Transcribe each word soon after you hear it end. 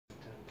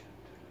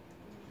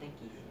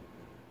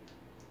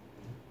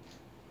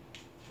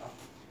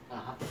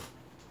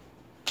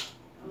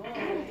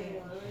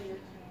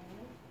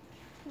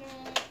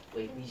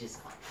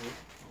just got it.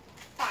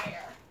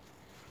 Fire.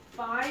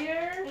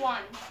 Fire.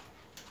 1.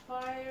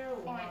 Fire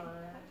 1.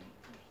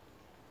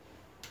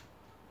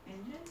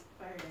 Engine?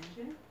 Fire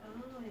engine? Oh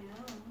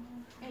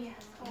yeah. Yes.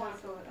 Let's 1.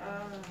 go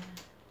with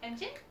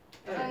Engine?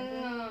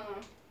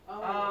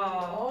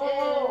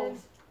 Oh.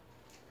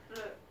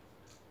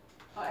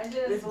 Oh, engine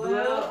is It's blue.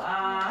 blue.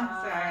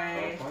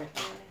 Sorry.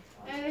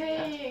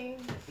 Hey.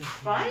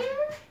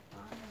 Fire?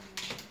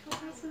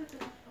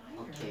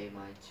 Okay,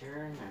 my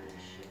turn, and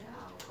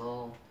I'll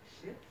go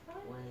with.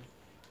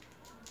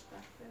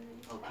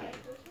 Okay,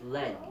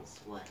 lens.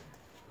 1.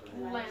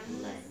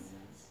 Lens.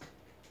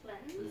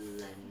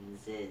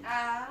 Lenses.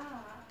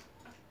 Ah.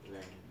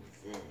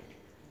 Lenses.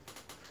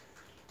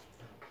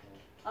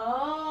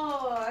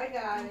 Oh, I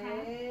got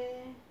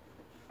it.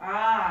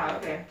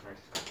 Okay.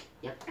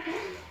 Yep.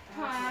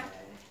 Huh.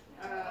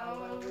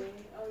 What do we?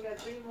 Oh, we got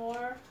 3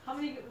 more. How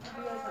many do you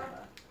guys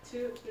have?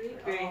 2, 3?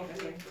 3.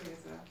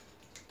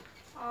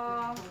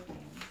 Oh,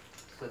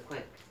 Okay.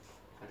 Quick.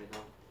 How'd it go?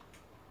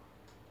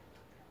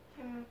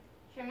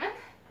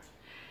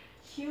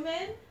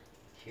 Human?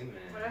 Human?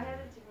 What I had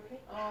to do with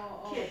it?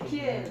 Oh,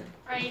 Kid.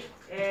 Right.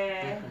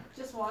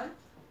 Just 1?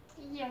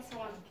 Yes,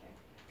 1. Okay.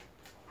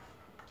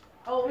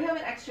 Oh, we have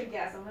an extra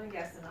guess. I'm gonna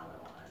guess another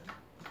one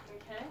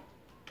Okay.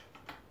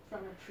 from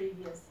a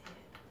previous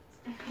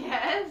hit.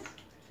 Yes.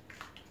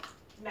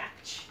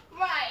 Match.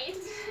 Right.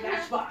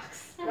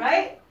 Matchbox.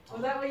 Right?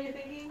 Was that what you're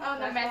thinking? Oh,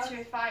 the Matchbox? match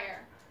with fire.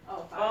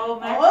 Oh, fire. Oh,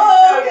 my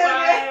Oh,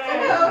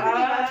 okay.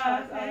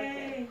 Matchbox.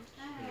 Okay.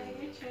 Okay.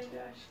 Good turn,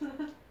 Josh.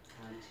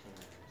 My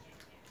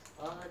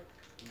turn.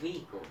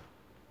 Vehicle.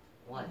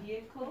 1.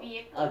 Vehicle?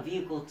 Vehicle.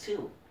 Vehicle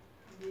 2.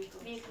 Vehicle.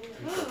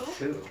 Vehicle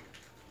 2. 2.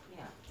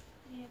 Yeah.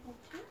 Vehicle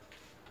 2.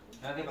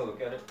 Can I take a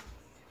look at it?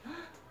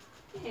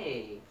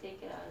 Hey,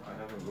 take it I out.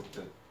 haven't looked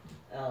at.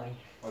 Oh,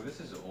 Oh, this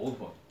is an old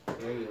one.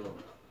 there you go.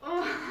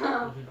 Oh.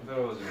 I thought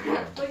it was a new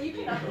one. But you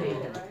can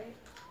update it, right?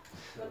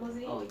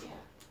 Limousine? Oh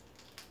yeah,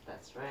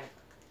 that's right.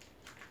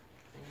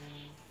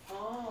 And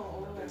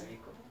Oh. Another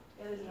vehicle.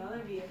 Yeah, there's another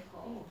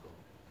vehicle.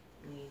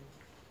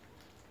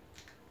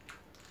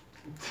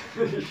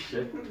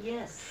 Shit.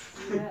 Yes.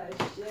 Yeah,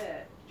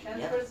 shit.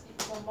 Transfers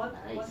from one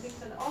Nice. thing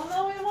to another. Oh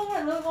no, wait,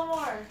 one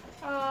more.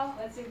 Oh.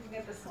 Let's see if we can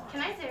get this one.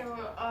 Can I say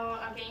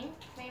again?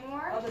 Say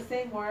more? Oh, the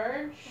same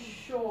word?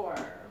 Sure.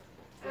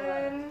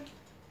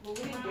 Well,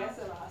 we didn't guess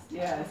it last time.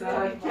 Yeah, Is it so gonna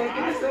like be pick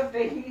box?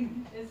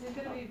 something. Is it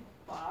gonna be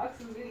box?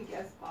 We didn't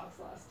guess box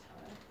last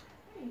time.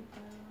 There you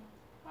go.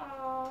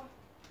 Oh.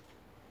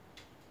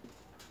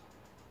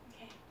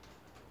 Okay.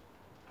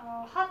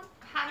 Oh,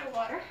 hot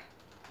water.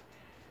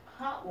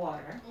 Hot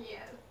water.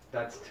 Yes.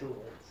 That's 2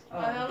 words. Oh,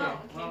 I don't know,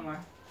 okay. One more.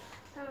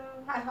 So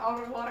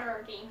hot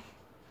water again.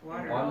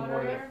 Water. One Water.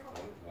 word.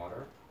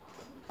 Water.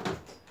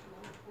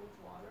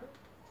 Water.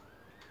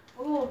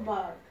 Oh,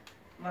 mug.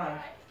 Mug.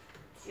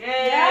 Yay!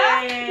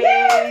 Yeah?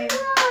 Yay!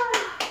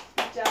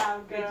 Good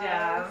job, Good girls.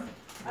 job.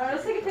 Alright,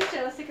 let's take a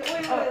picture. Let's take a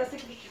let's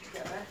take a picture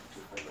together.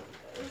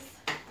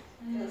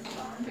 This is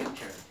fun.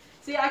 Picture.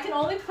 See, I can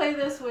only play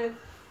this with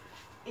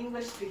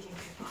English speaking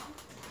people.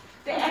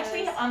 They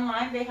actually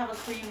online they have a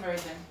Korean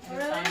version. You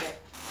Really? find it.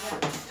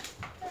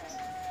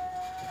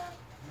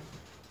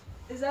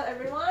 Is that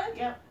everyone?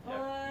 Yep. 1,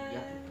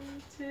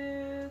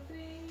 2,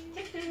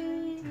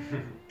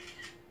 3.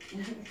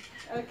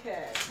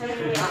 Okay.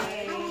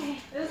 Yay.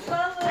 It's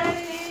fun,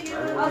 lady.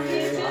 Bye. I'll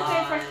see you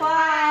Tuesday for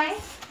class.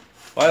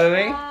 What are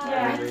they?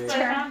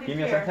 Yeah. Give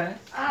me a sentence.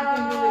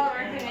 All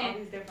okay.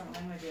 these different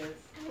languages.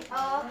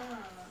 Oh.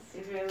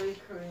 Israeli,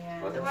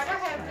 Korean. What The weather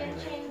has been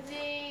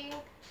changing.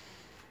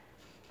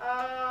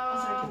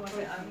 Oh.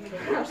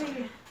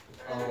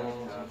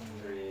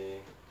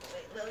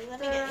 The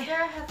weather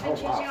has been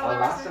changing a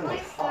lot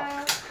recently, so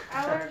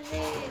allergy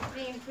is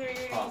being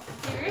pretty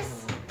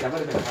serious. That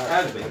would have been hard.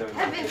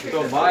 Have been So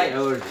pretty my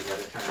serious.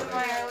 allergies. So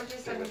my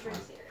allergies have been pretty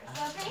serious.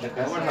 Okay.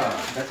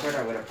 That's what I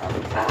would have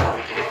probably fine.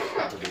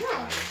 The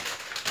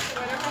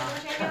weather has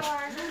been changing a lot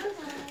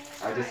recently.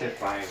 I just said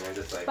fine. I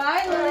just like.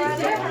 Bye, The This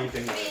is the weather only has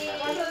thing that been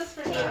matters.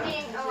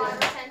 changing a lot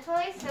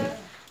recently, so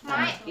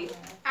my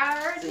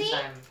allergy Since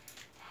I'm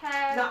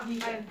has Not vegan.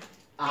 been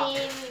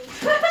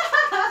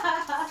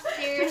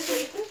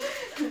seriously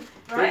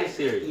Pretty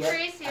serious. Yep.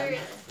 pretty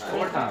serious. One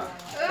more time.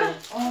 Ugh.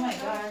 Oh my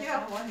gosh,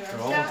 Yeah. I wonder.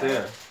 We're almost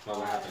there.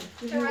 What happened?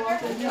 Did The you weather walk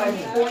has in? been Like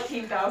changing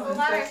 14,000 a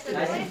lot steps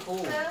recently, today. and cool.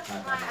 so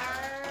my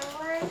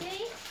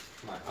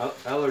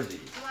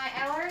allergy My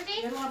allergies.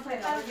 You don't want to play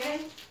another has game?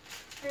 been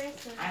pretty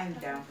serious. I'm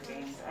down for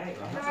games. I The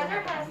that's weather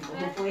what has people who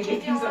been play changing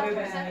games a lot other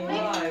than recently. me.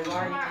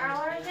 My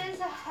allergies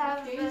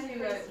have Games been you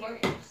pretty guys-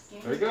 what serious.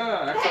 Very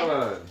good.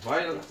 Excellent.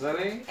 Bye,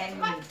 Lily. And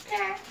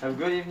Okay. Have a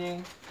good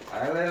evening.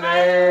 Bye, Lily.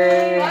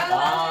 Bye.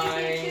 Bye.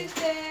 See you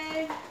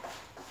Tuesday.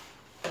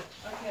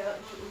 Okay,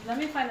 let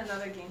me find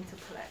another game to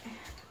play.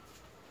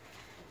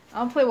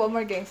 I'll play one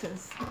more game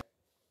since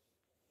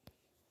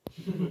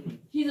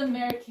he's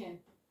American.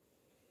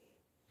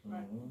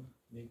 Right.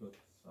 미국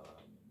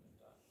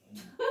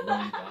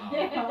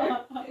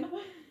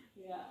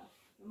Yeah.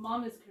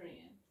 Mom is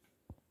Korean.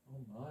 Oh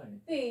my.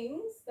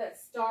 Things that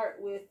start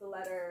with the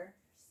letter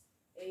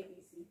A, B,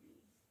 C, D.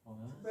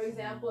 For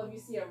example, if you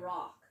see a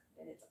rock,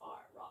 then it's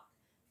R, rock.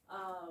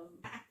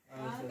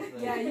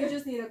 Yeah, you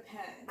just need a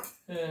pen.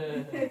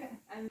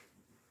 And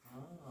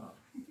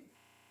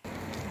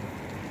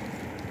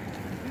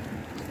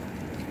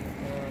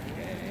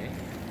Okay.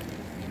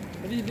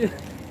 What do you do?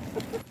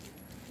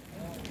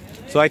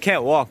 So I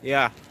can't walk,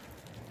 yeah.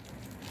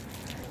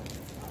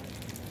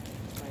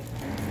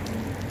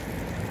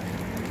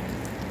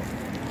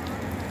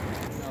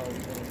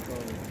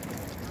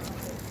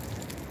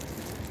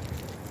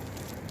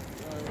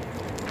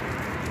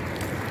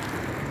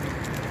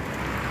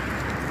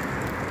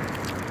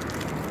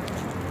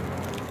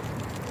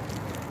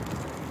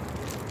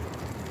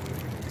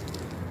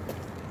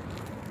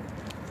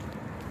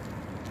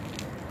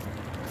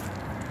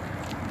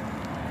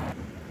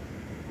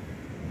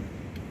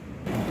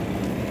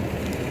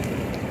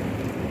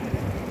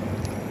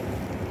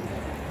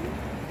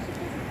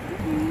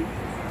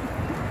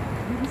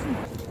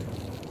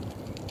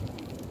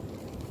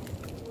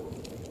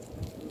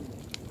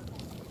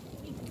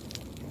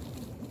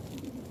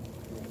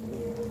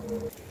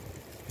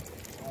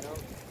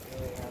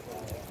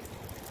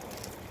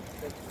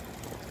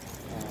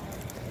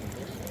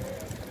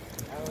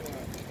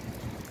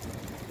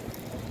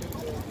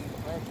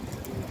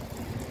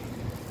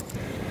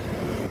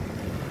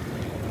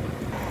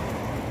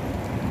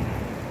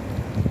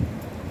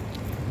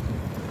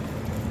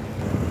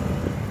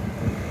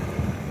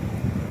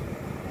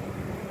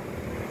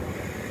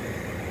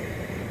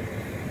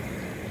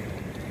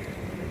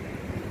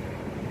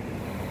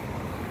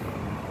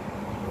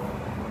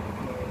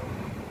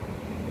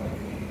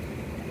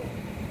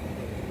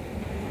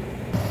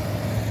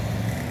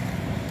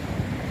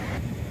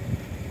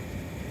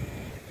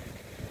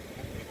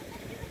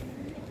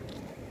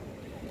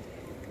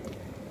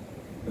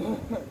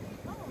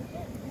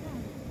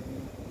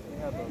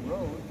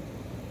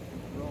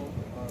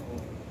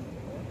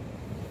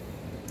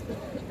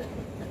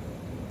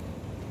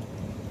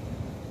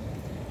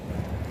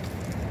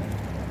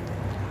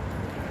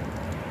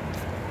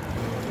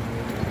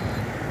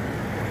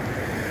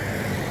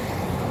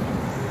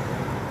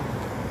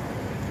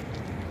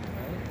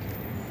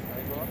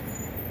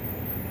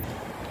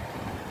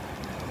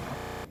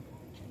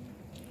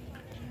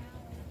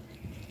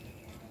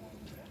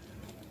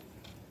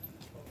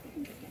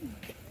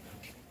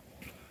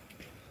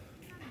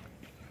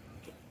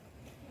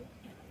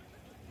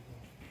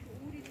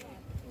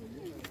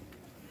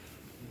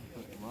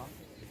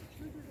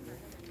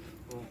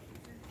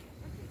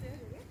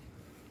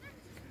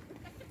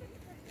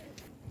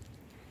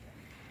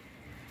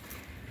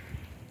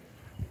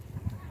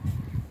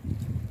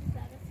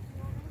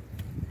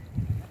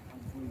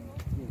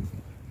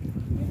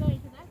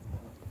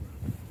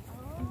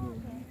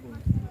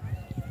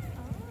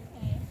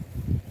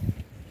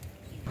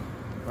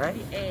 Right?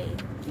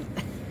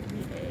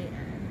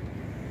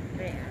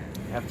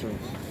 After.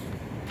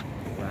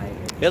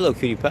 Right. Hello,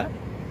 cutie pie.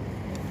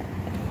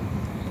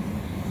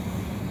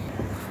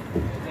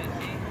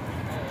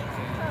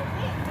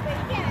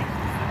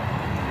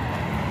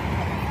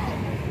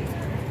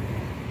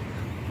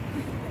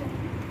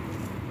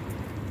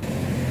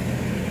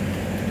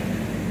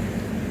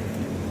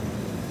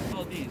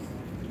 All these.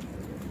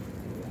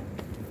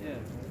 Yeah.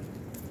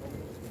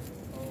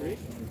 Three?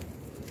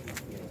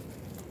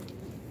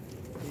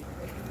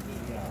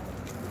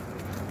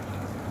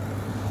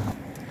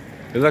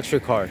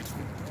 Electric car.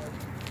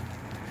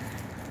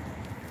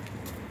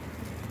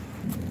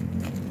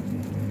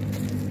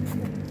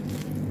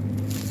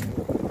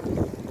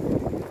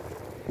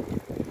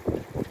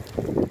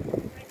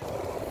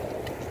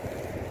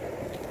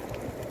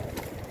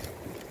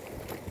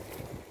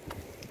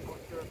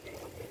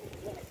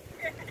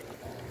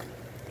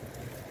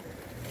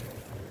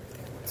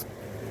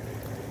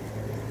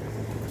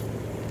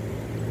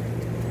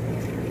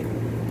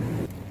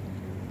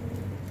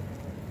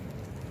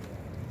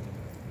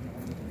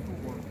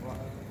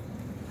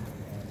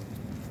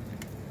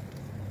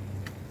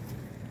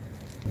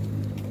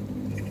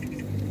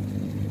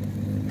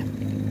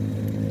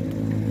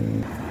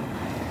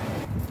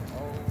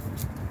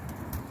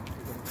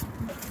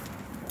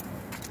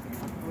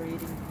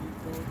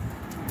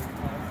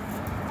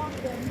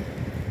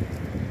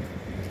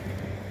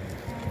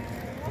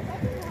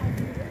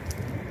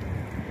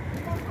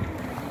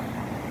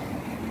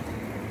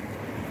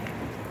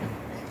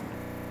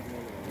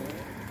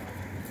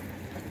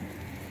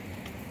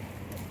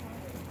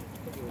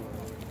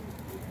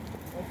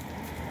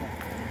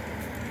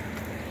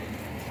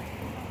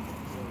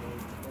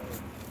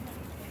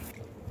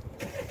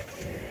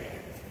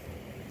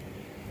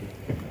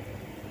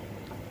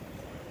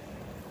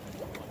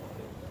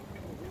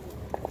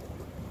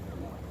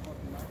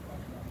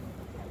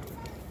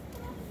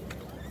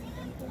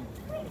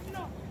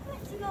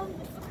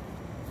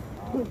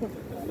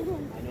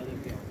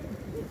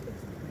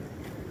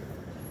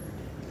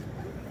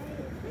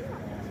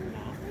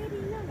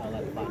 I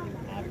like finding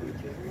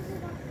averages,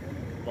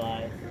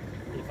 but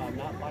if I'm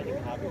not finding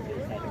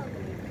averages, I don't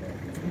really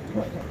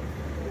care.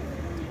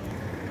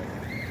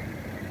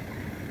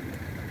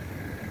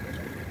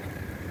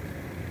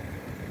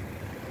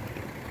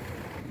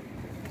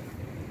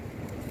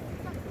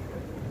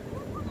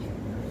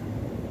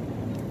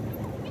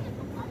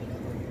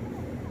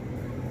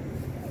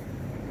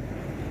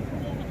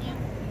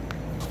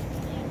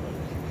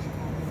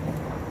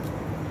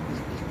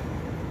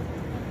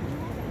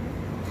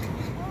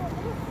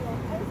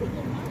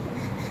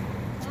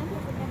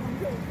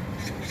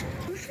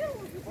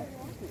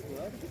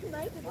 If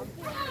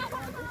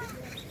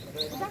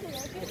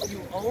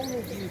you only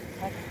use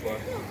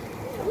textbooks,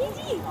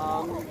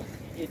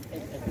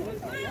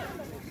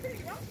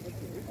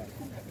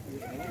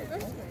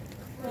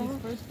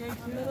 first grade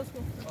to middle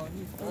school.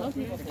 A lot of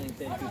people think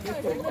that if you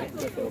just go to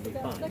textbook, it'll be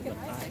fine.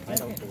 But I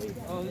don't believe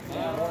it. Oh,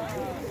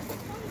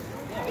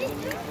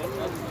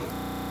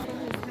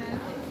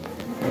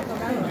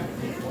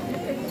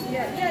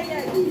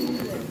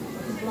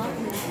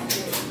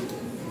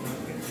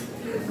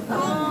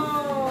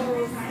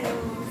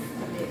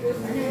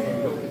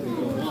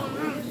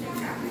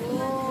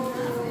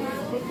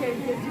 Okay,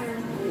 good turn.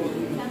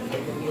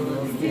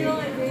 Steal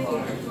and radio.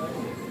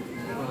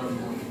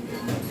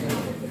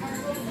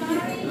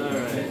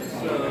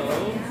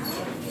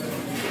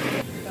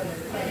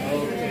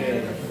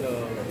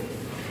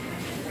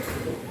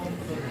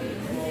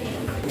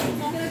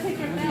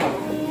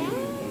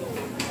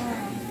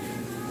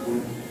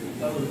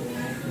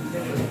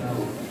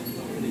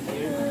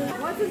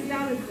 Once it's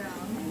down, it's down.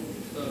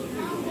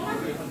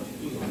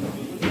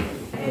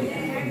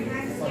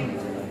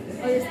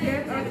 Oh, you're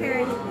scared?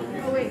 Okay.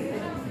 Oh, wait.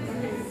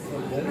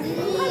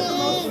 What's the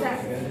most step?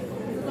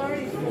 It's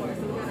already 4,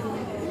 so we gotta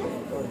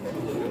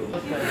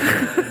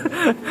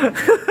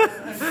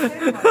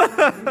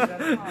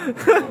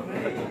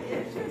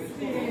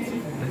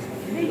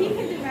Hey, he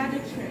can do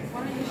magic tricks. Why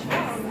don't you show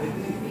him?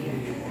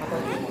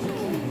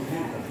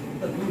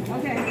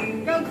 Okay,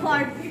 go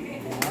Clark. Your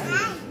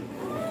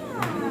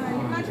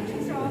magic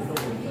tricks are awesome.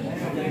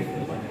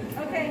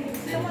 Okay,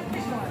 someone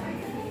pick one.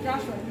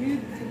 Joshua, you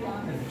do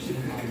one.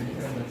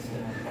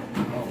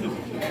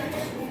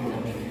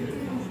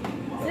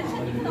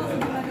 Essentially, you can also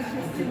do magic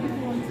tricks too if you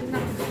want to.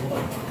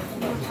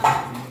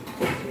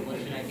 What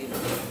should I do?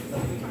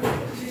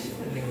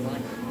 Pick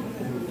one.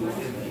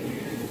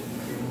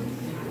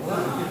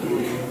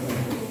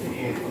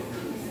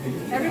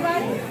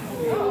 Everybody?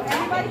 Oh,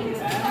 everybody can do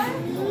that?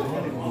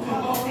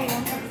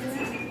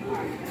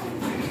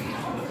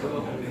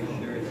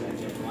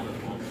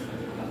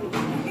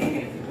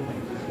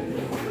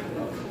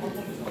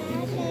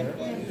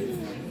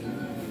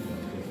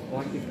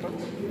 Like this card?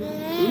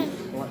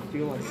 Do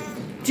you like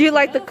it? Do you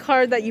like the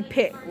card that you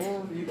picked?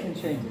 Or you can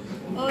change it.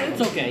 Oh,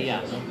 it's okay,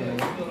 yeah. Okay.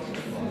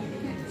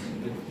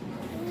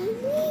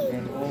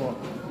 And or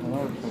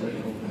another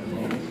collection.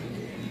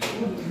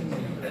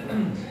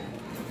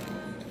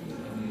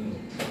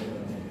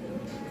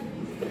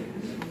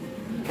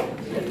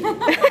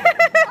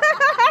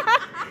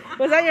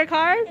 Was that your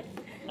card?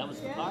 That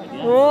was the card,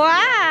 yeah.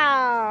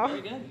 Wow.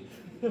 Very good.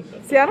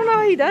 See, I don't know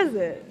how he does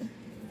it.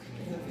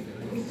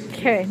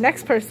 Okay,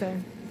 next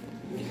person.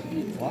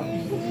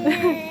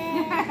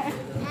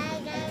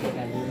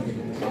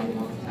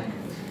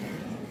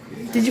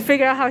 Did you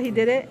figure out how he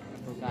did it?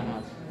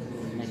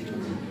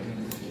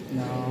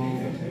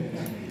 No.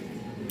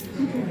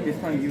 This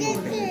time you will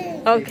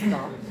Okay.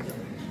 stop.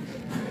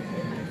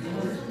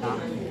 Stop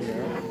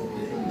here.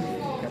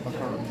 Get the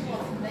card.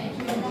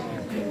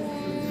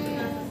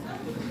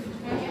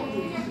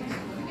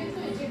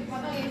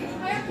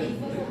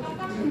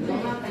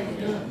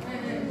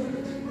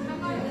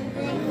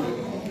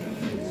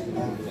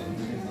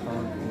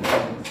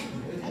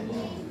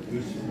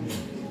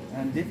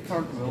 And this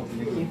card will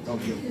be a hint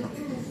of your card.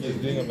 He's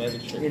doing a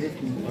magic trick. It is a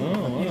hint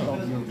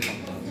of your card.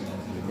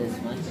 This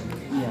one.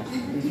 Yeah,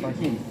 it's a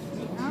hint.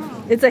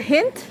 It's a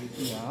hint?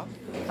 Yeah.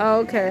 Oh,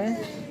 okay.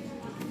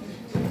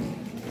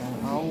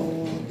 And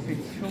I'll pick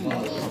 2 more of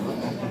the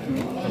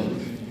hint.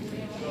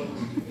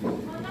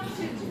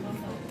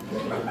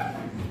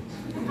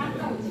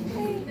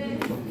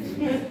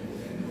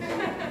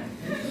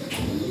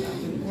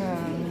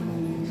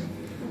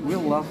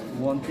 We'll last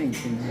one thing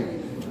in here.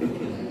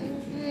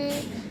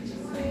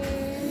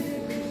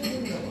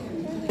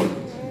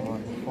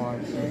 1,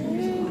 5, 6.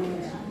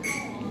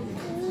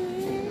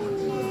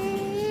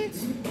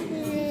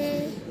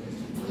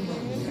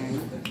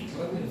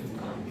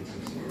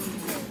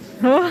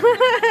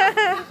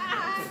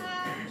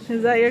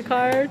 Is that your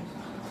card?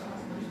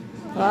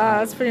 Wow,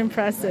 that's pretty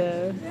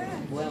impressive.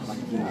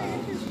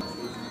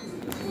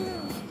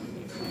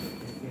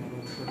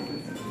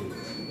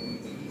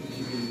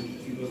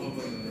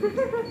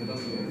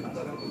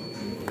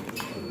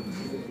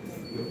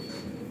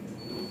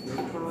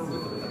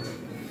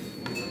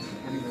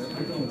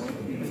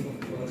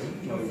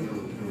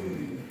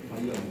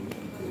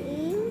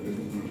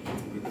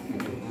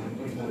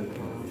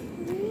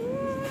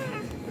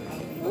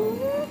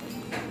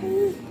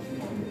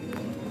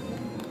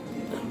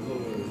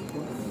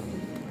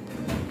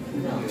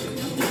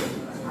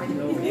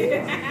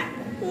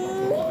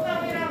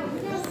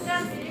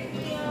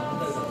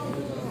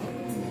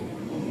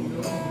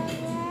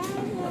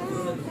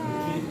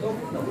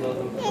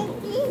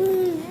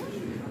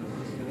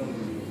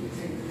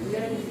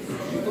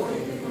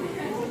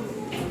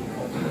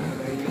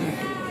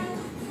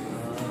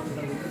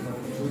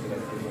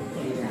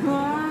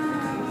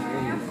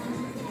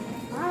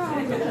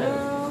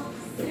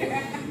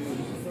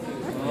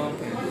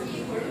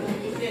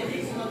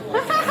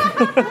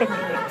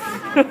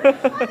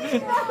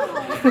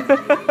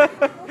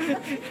 I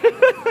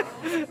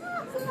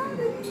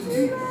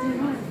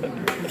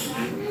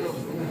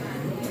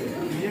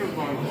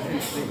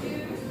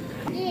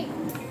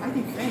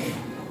think same.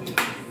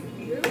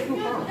 It's too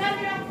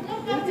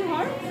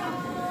hard?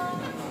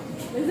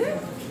 Is it?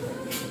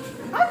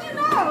 How'd you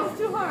know it was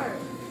too hard?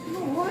 No,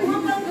 why are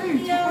you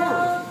saying too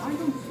hard? I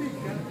don't think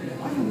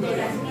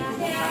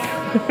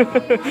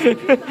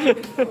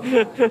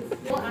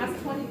We'll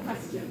ask 20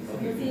 questions.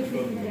 We'll see if you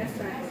can guess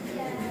that.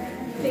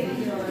 Take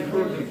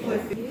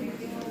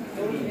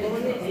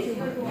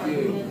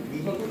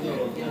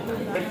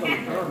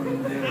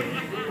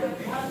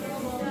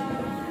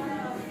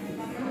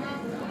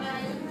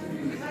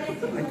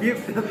I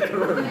give the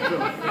turtle.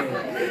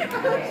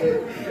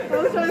 I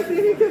was trying to see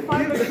if you could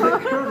find the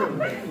car.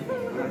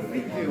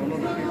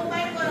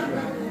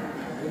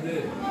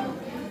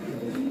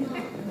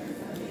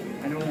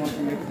 I don't want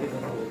to make this.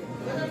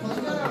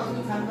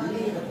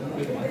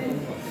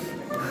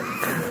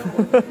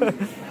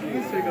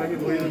 생각이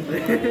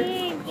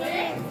보이는데.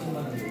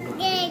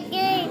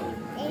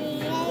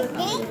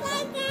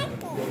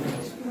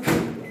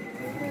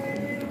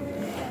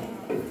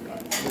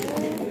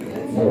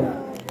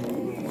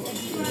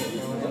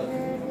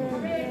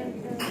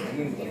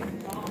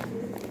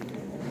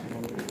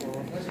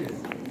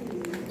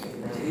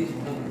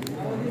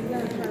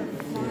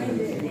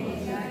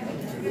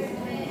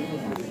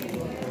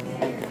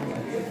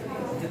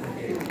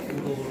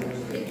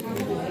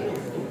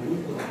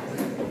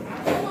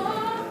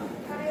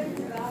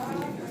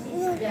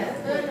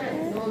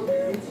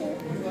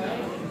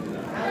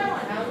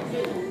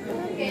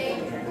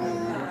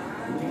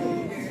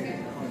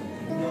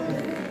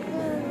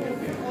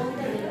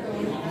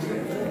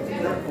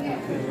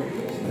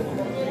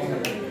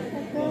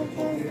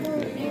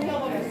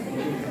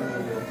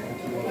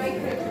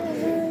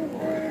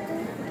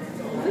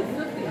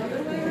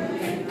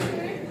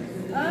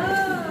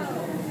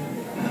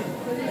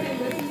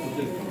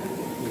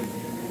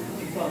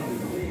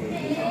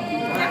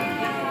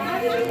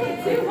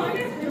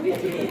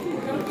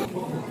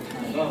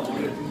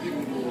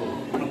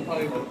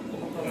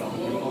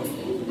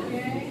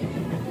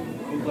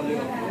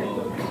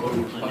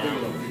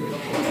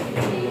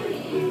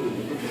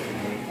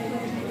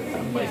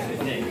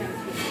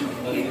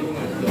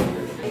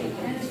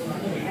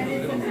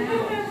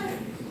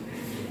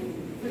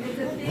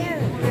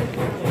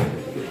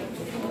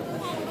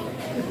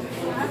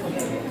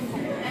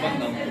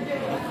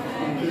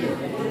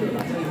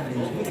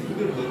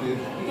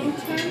 In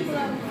terms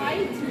of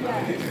height,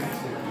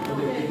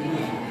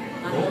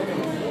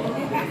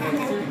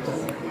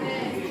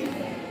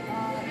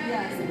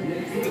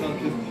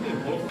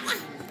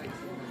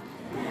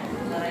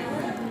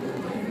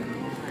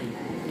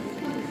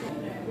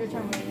 Your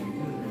turn,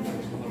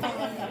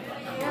 William.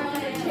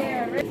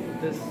 Chair.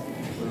 This.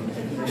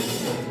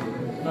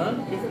 Huh?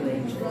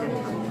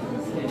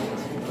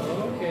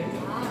 Okay.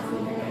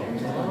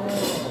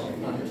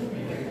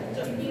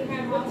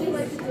 What do you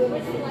like to do?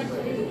 What do you like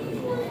to do?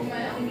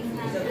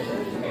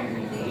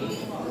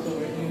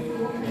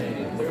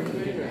 Third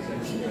grade or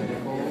second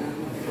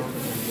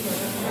grade?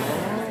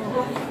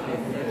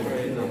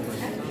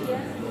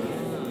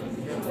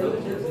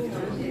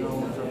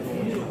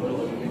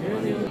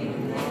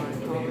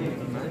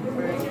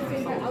 What's your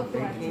favorite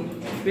outdoor activity?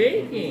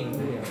 Baking.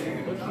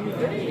 What do you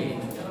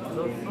bake?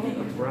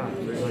 Bread.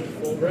 There's like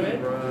full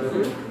Bread?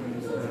 bread.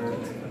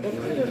 What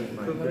kind of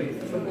cookies?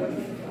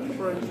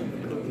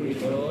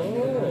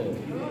 Oh.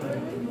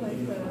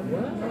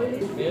 Wow.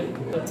 And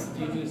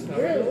do you do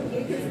sourdough?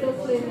 You can still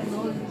play the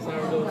noise.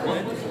 Sourdough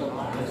bread?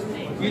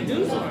 You do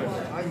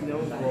sourdough? I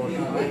know,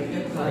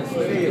 but I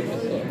fail.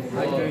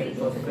 I drink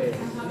but fail.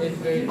 It's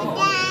very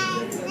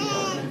hard. You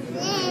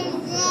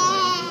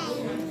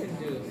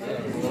can do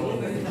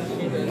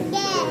she does.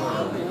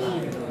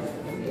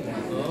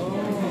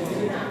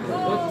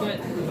 Oh. What bread?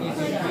 You do wheat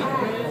bread?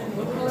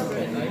 What kind of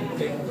bread? I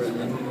bake bread. I'm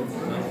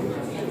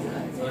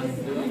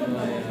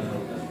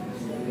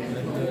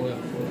doing a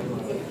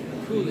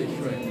foolish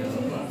right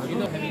now. You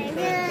know, have you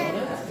tried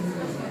donuts?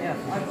 Yes,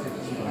 I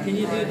can. Can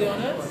you do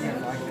donuts?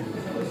 Yes, I can.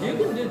 You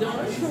can do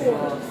donuts?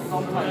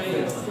 Sometimes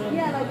fail.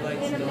 Yeah,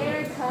 like in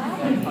America,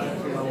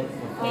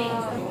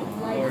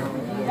 like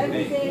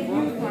every day you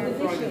do the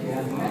dishes.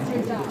 That's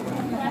your job.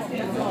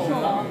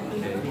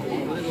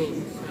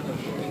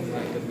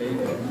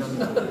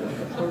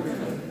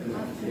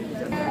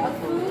 A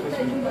food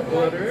that you would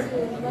Water?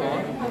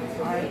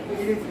 It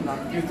is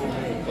not good for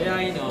me. Yeah,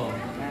 I know.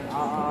 And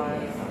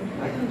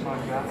I can try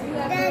that. you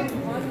ever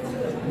want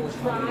to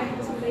try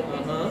to make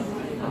it.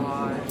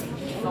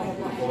 Some of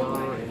the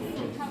water is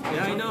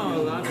Yeah, I know. A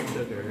lot of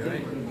sugar,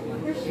 right?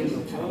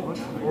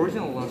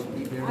 original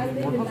recipe.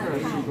 There's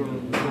 100 sugar.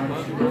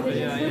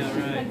 Yeah,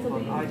 right.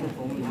 But I just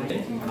only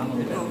make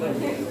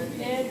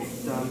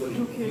It's the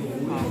cookie.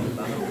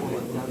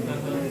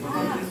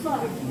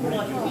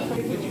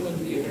 Which one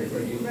do you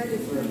prefer?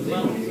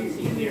 Well,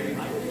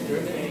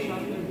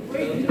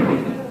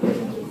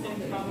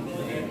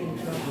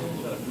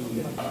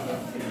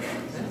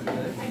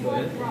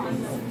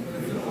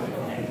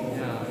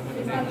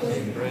 I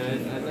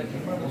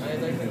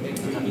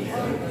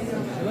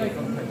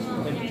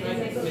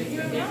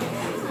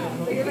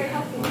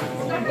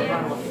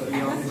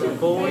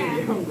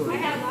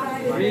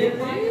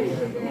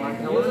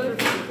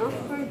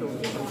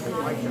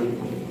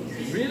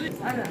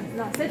don't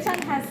know. No, Sechan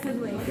has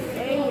siblings. A,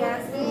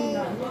 yes, B,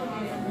 no.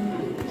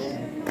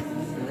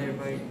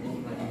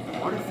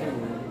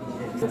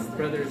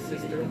 Brother,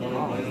 sister? No.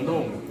 I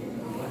know.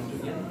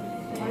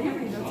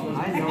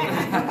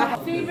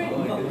 Favorite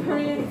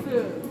Korean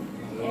food?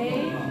 A,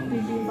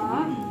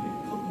 bibimbap.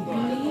 B,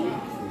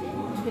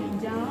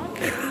 doenjang.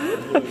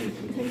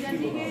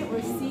 doenjanjjigae,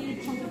 or C,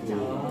 청국장.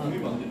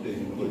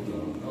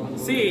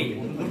 C.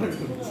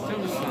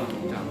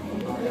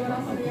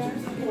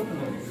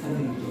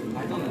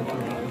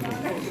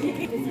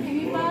 Is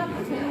bibimbap,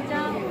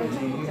 doenjang, or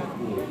청국장?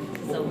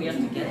 So we have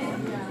to guess.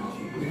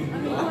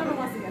 Whoever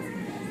wants to guess.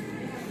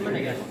 I'm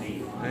gonna guess B.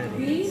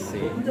 B,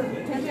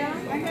 doenjang.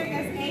 I'm gonna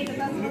guess A, but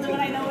that's really what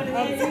I know what it is.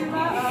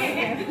 bibimbap.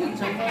 Okay.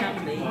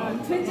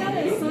 Doenjang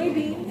is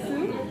soybean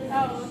soup.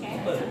 Oh, okay.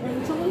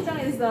 And 청국장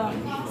is the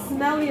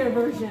smellier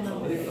version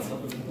of it.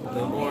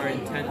 The more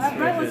intense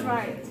Brett was version.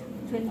 right.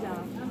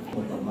 doenjang.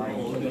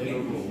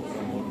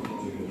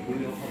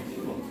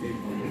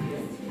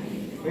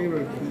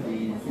 Favorite food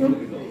is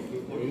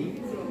A.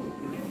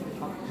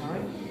 Pad Thai.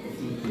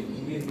 C.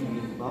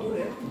 Bibimbap.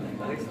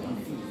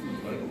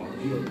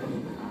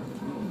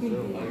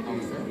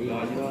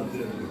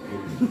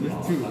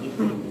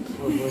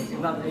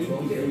 난 A,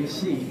 B, C.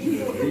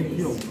 A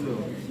필요 없어요.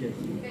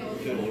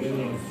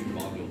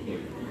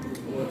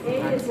 A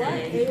is what?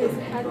 A is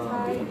pad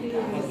thai. B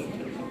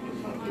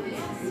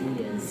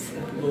is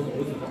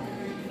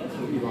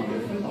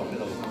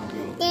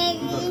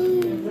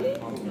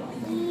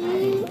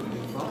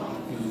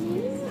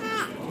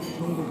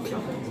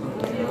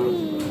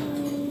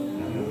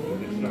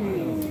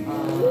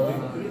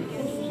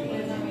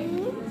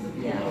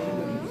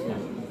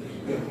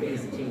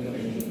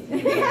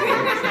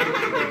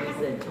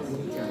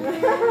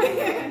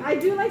I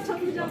do like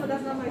청국장, but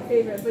that's not my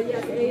favorite. But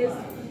yes, A is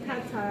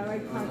pad thai. I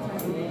like pad thai.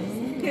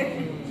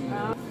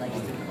 Likes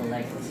to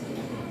collect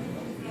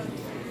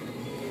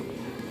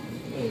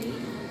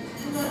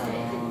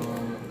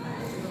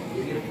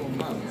beautiful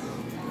mugs.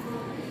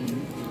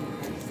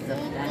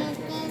 Stuffed animals.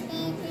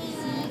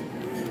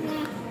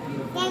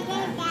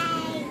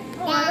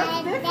 Oh,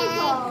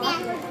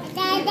 that's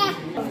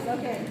difficult.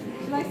 Okay.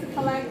 She likes to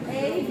collect A,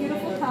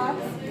 beautiful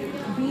cups.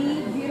 B,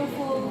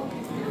 beautiful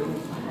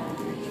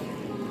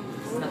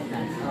Stuffed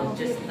animals.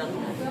 Just stuffed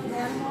animals. stuffed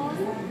animals.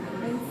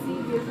 And C,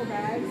 beautiful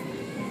bags.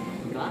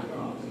 Got?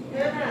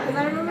 Because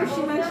I remember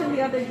she mentioned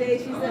the other day,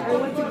 she said, I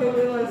went to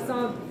Goodwill and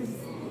saw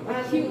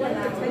a cute one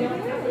for $10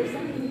 or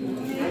something.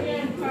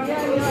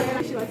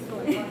 Yeah, she likes to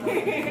collect.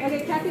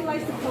 Okay, Kathy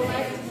likes to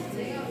collect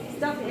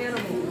stuffed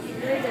animals.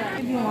 Very good.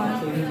 Give me one.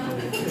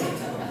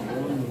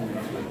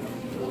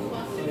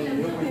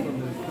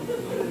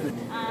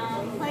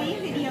 Playing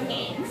video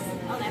games.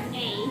 Oh, that's A.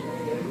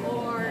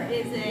 Or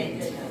is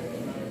it,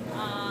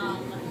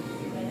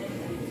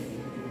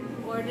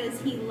 or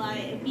does he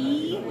like,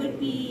 B would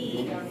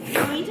be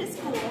going to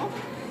school,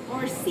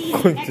 or C,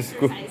 Going to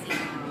school.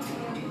 exercising.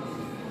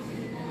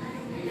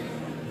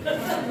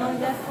 No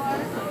guess for?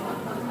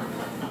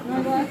 No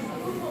guess?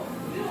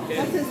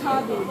 What's his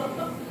hobby?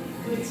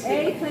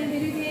 A, playing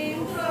video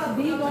games. B,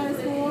 going to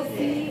school. C,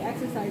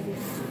 exercising.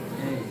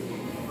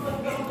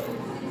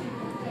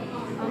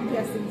 I'm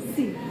guessing C.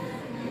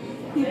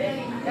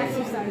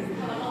 Exercising.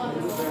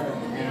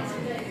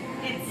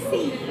 It's C,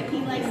 if he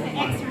likes to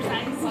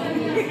exercise.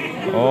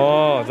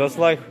 Oh, just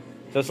like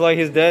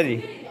his daddy.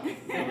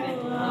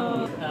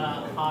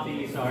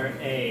 Hobbies are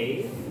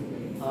A,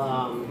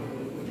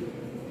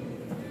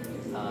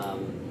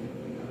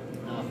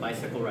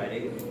 bicycle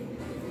riding,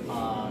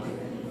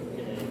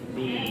 B,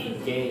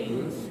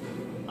 games,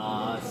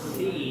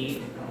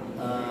 C,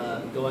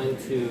 going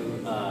to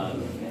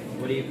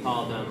what do you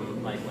call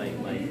them, like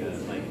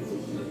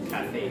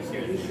cafes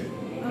here and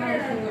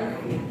there.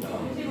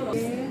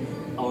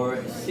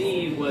 Or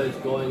C was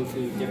going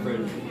to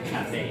different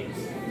cafes.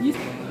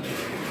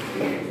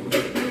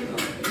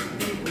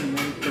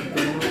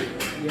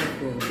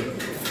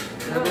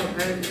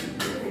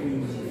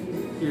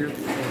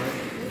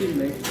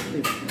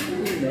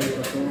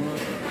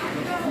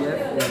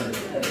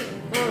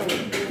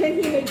 Can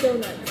he make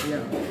donuts?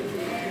 Yeah.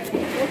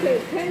 Okay,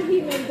 can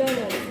he make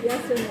donuts?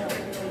 Yes or no?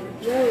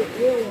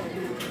 Real one.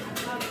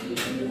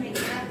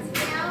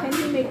 Can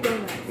he make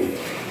donuts?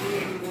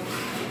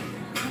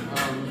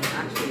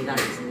 Actually, that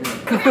is no.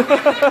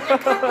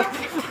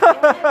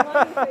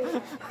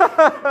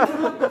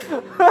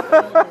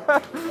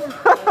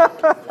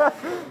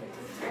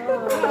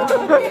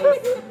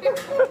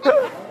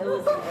 It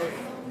was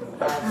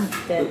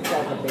dense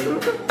as a baby.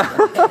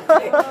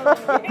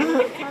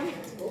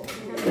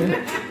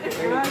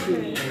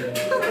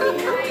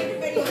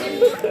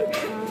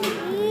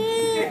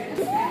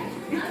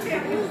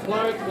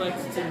 Clark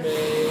likes to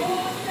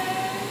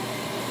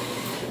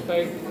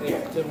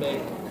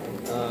make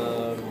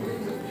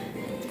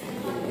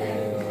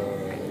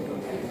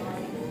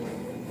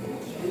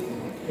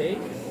cakes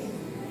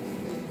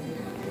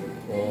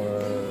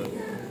or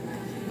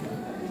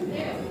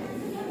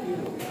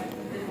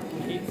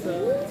pizza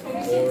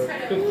or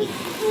cookies.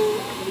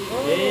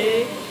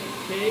 A,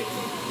 cakes,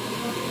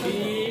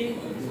 B,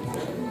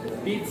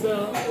 pizza,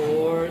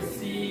 or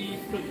C,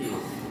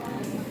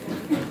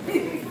 cookies.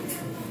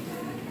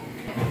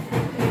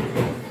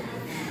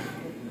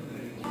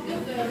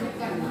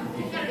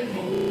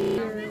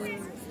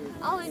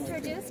 I'll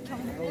introduce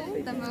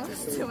Kyungbok, the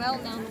most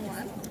well-known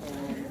one.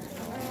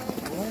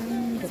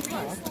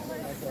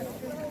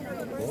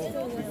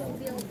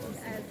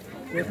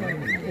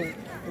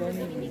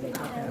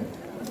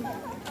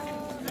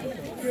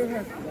 Here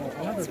has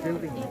another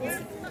building.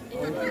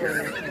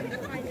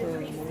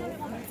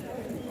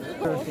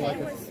 There's like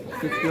a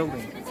big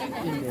building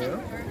in there,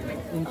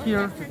 in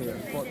here to there,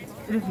 but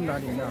it is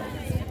not enough.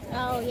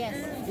 Oh,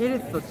 yes. It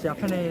is the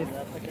Japanese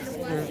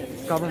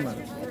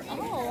government.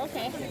 Oh,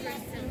 okay.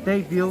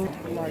 They build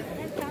like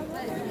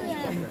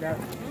in that.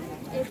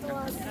 It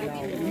was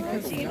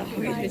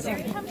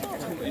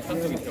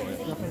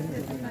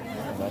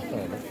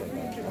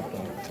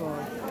So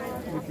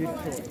we did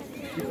too.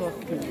 Because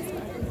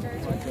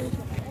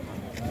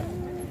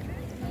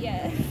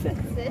yes,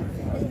 that's it.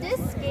 And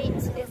this gate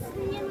is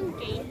Union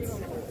Gate.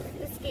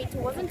 This gate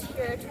wasn't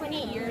here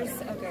 20 years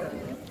ago.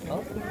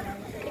 oh,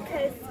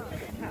 Because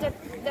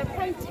the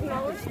prime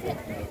demolished it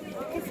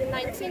because in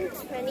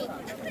 1920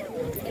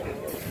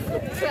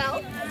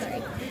 12,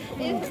 sorry,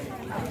 it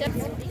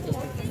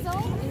so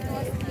it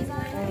was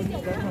designed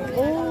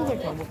all the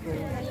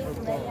camouflage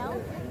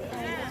layout.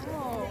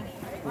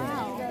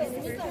 Wow.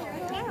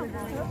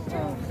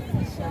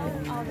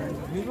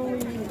 usually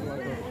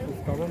like the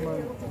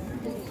government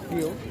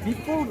build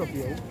before the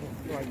build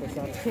like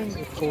that thing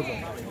is goes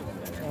on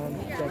and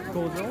that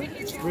goes on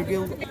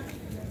rebuild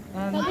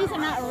and So these are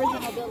not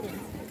original buildings.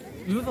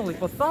 usually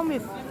but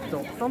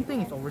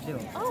something is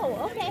original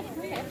Oh, okay.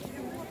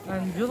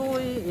 and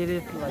usually it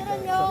is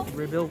like just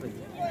rebuilding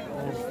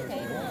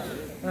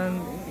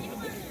and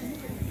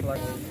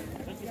like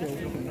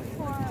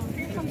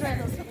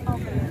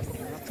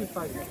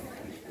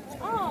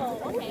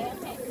Oh, okay.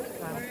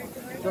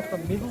 and just the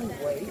middle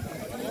way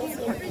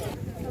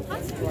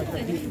like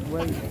a big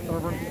way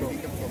servant goes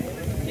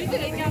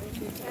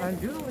and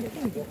usually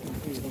things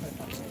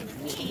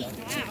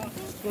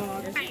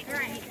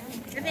Right.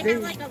 And they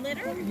have like a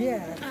litter?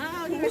 yeah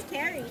Oh, he was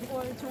carried.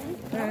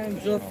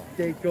 and just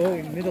they go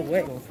in middle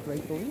way go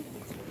straightly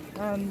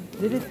and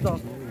it is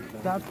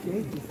that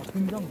gate is a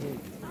kingdom gate.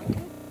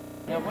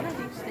 Now, what are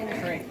these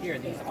things right here?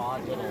 These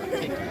odd little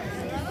figures.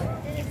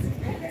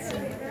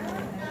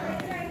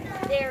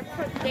 They're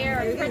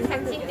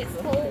protecting this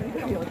whole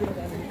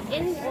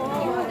in the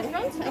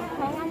front of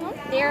Hongkong.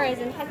 There is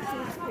an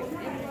Hudson School.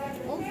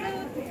 And also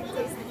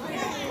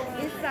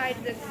inside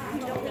the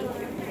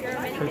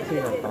pyramid.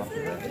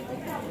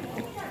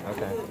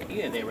 Okay.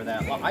 Yeah, they were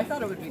that long. I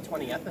thought it would be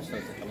 20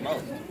 episodes at the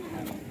most.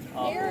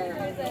 There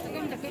was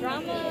a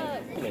drama.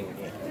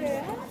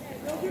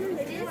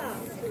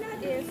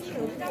 This is to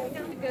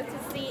go to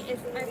see is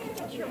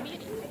architecture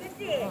museum.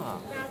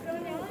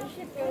 We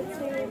should go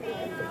to.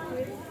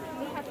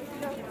 We have to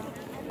go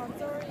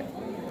to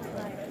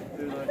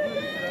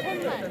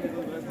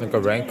Like a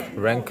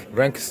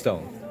rank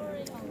stone.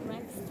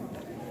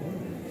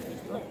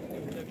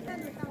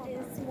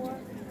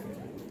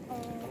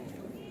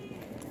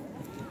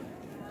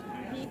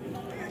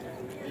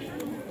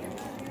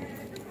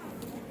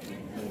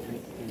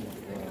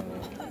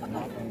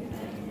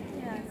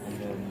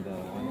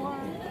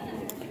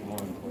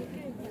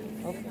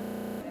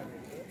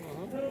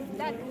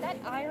 That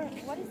iron,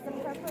 what is the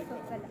purpose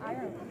of that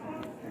iron?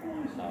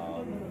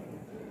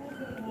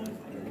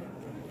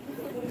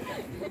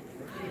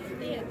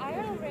 The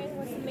iron ring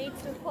was made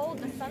to hold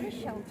the sun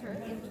shelter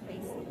in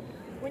place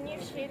when you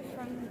shade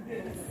from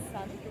the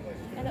sun,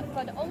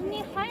 but only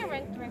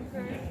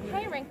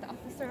high-ranked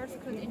officers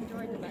could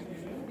enjoy the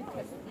benefit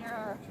because there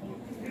are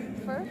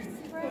first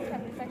rank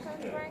and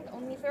second rank,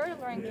 only third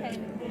rank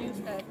can use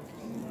the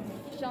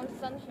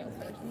sun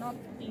shelters, not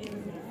the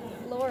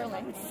lower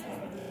ranks.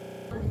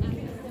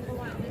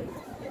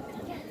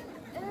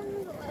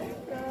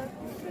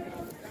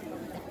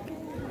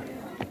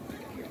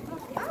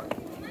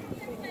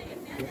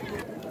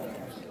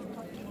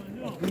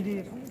 We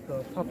did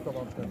talk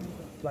about the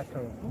black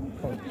color.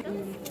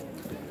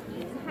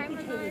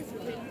 Harmonized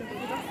with the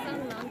Boston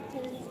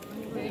Mountains,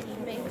 which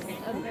makes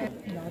a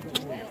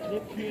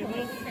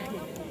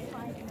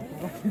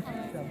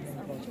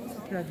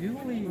Yeah,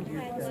 usually use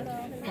the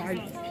 5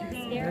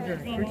 measure.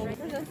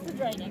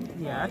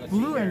 Yeah,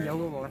 blue and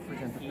yellow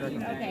represent the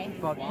dragon. Okay.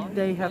 But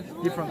they have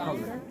different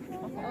colors.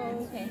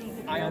 Oh, okay.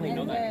 I only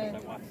know that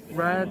because I watched.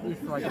 Red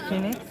is like a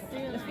phoenix.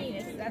 The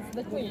phoenix, that's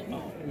the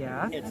queen.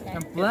 Yeah.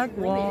 And black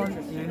one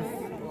is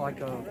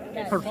like a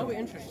turtle. So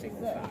interesting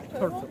fact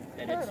Turtle.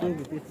 that it's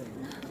Really different.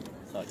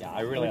 so yeah,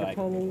 I really like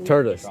it.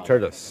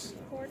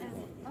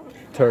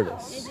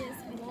 Tortoise.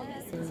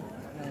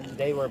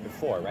 They were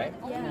before, right?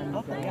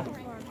 Yeah.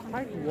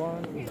 Type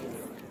 1 is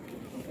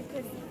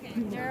Because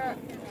there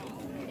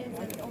is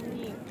like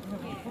only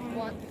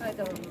one,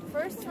 the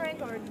first rank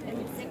or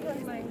and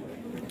second rank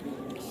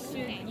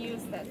should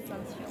use that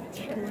sun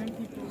shelter. Korean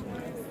people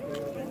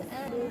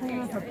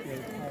have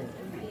their power.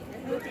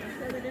 Okay,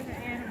 so the different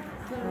animals.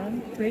 And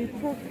they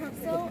protect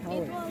the So it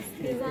power. was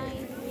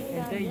designed with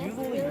And they the nest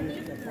usually use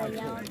building the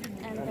layout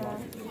and the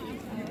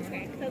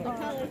Okay, so the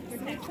colors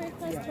protect.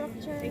 symmetrical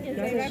structure Because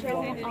That they is represent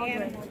an all the-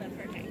 animal that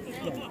protects.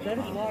 Yeah, that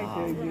is why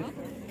they use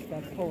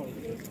that color.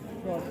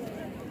 But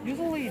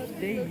usually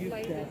they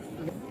use that.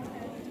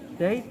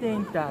 They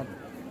think that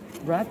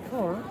red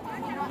color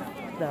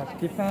that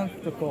defends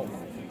the goal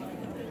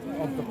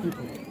of the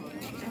people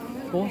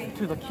goes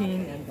to the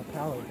king and the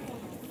palace.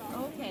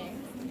 Okay.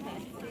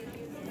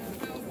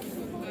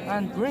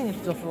 And green is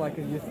just like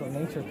a use of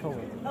nature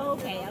color. Oh,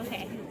 okay,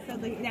 okay. So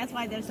that's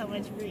why there's so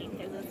much green,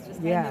 because it's just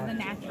kind Yeah. of the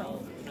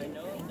natural.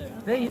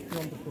 They use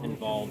wonderful.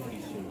 Involved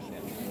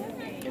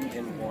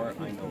in war,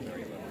 I know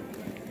very well.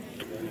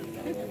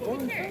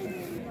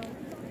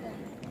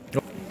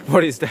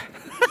 What is that? You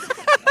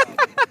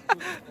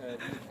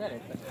said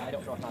it, but I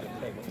don't know how to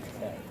say what you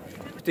said.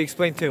 To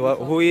explain to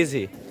me, who is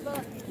he?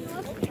 But he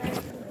was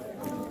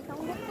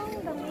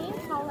Kyungbok, the main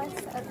palace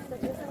of the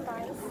Joseon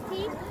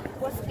dynasty,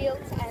 was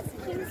built as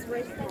king's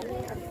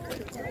residence of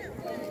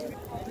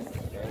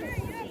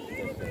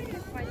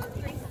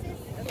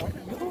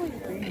Usually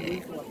they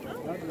use like a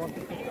red one to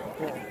pick the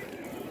goal.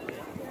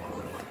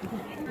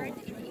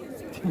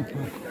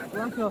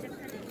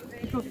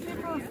 Because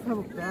people have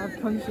a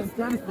bad condition,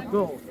 that is the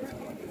goal.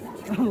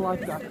 I don't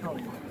like that color.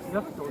 You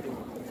have to go there.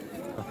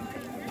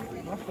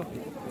 That's the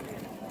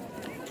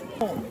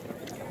home.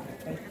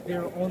 And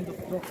they're on the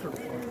structure.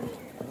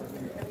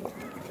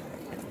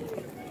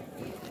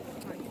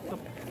 So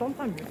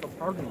sometimes it's a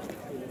party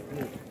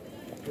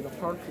with a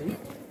party.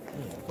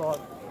 But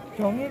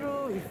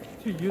경이루 is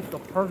to use the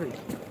party.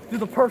 Do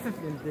the purpose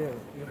in there.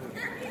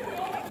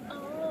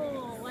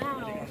 Oh,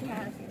 wow.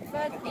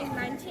 But in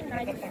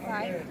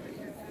 1995,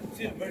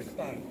 the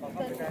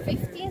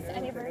 50th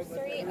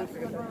anniversary of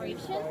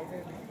liberation,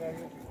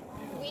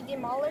 we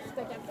demolished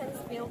the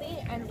Japanese building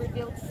and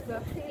rebuilt the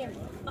Korean.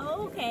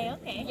 Oh, okay,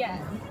 okay.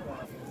 Yeah.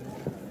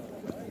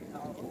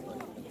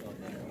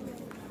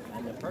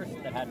 And the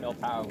person that had no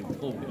power was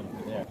moved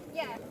over there.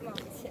 Yeah,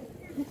 mountain.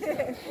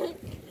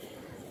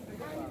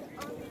 And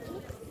on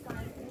each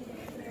side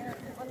here,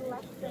 on the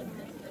left side,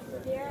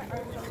 there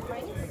are some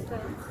writing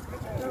stones.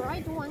 The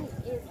right one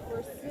is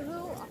for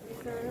civil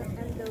officer,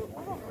 and the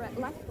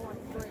left one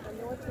for the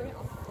military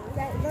officer.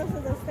 Those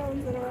are the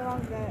stones that are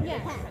along the Yeah.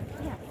 path.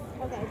 Yeah.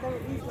 Okay, so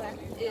these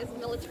left. Is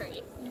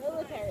military.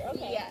 Military,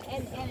 okay. Yeah.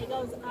 And it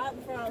goes up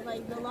from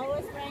like the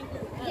lowest rank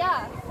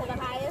Yeah. to the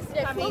highest.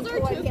 Yeah, coming closer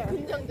toward to here.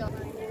 Kyungbok.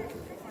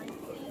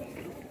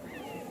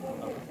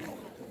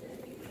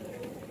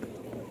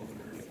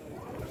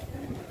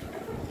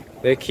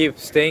 They keep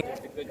staying.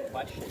 It's a good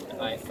question,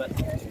 but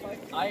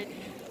I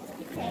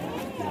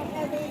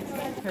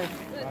Okay,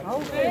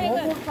 I'll say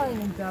one more time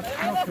in that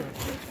structure.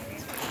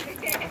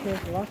 Okay,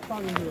 the last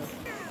part in here.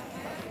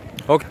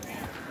 Okay.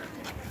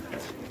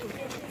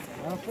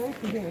 I'll say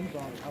it again,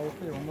 but I will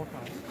say one more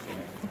time.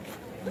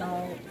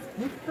 Now,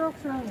 this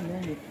structure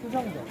name is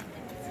Kyungbok.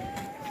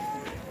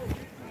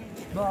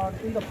 But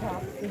in the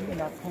past, it was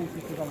not called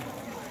Kyungbok.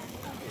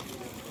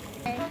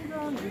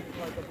 Kyungbok is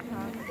like a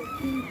past, the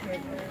king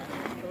had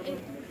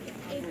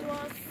It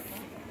was,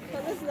 So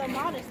this is a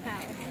modest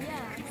house.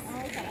 yeah,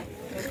 Okay.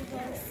 it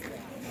was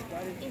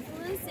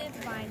influenced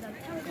by the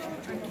temple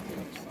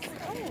architecture.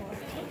 Oh,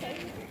 okay.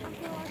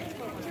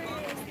 Archaeological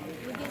materials,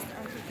 Buddhist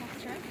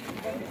architecture.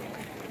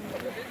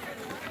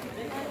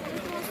 And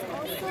it was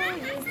also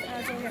used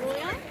as a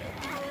royal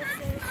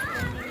palaces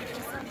during the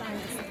Joseon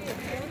dynasty.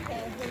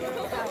 Okay, the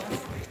little house.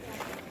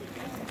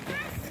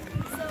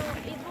 So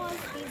it was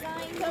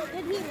designed. So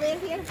did he live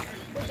here?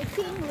 Did the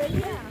king live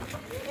here?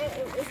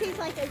 It seems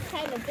like it's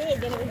kind of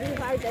big and it would be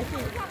hard to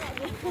see.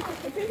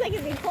 It seems like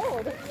it'd be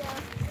cold.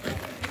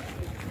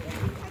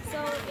 So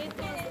it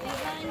was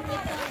designed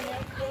with a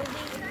net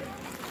building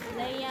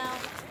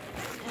layout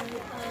and a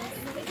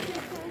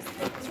symmetrical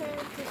structure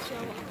to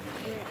show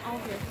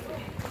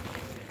obviously.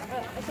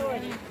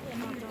 Authority.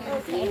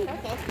 Okay, okay.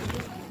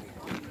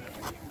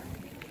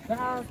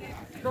 that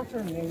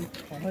structure named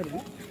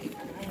Kyungbok.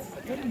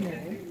 Second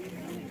name,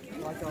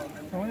 like a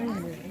joining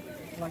name,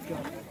 like a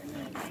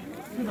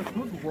do the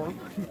good work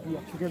to be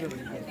together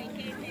with them.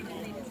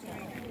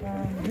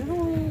 And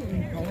usually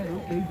in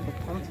Kyungbok they use the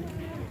party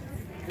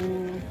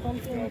or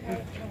something like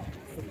this,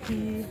 the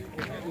tea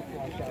or something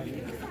like that.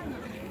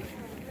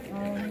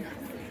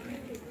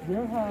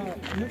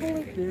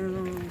 Usually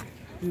there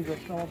is a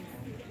shop.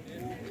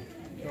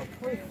 The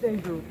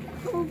PlayStation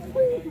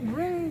complete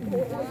rain.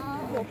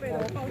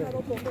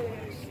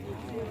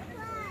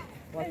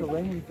 Like a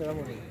raining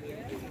ceremony.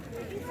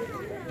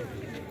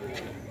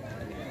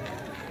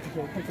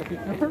 Okay, take a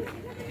picture.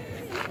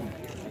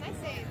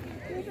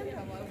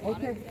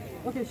 Okay,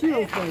 okay, she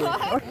will play it.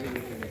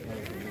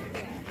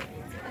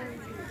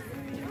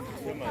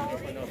 So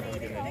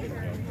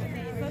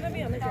that'll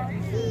be on the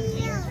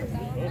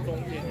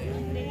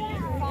They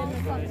found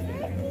some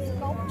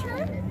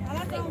sculpture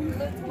that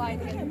looked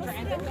like a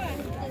dragon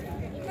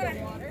in the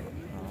water.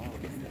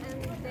 And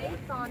they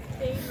thought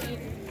they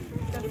made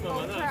the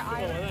sculpture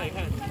out of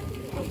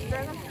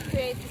dragon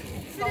create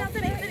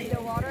sculpture in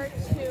the water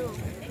to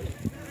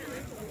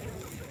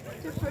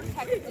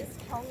protect this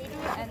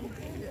Kyungbok and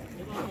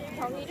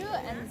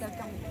the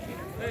Gyeonggi.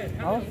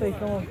 I would say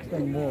some of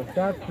them more.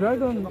 That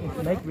dragon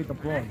is made with the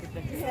bronze. And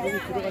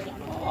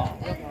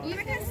you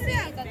can see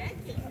the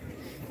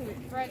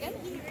dragon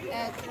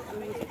at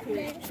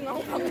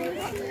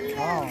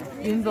Ah,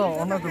 in the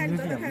another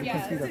museum, you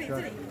can see the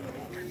dragon.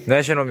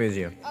 National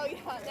Museum. Oh yeah,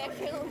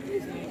 National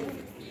Museum.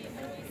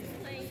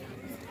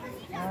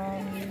 I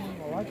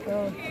like the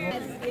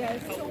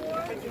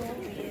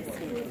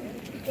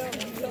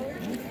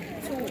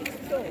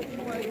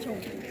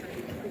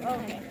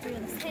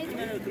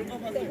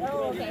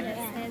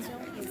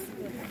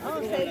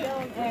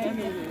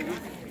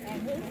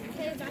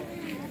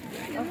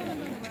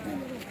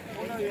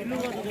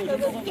So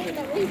the king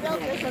that rebuilt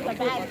this was a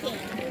bad king.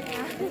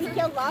 He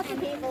killed lots of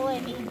people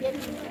and he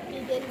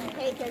didn't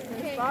take his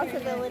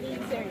responsibility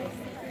seriously.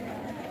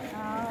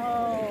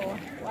 Oh,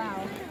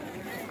 wow.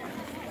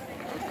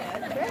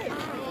 That's great.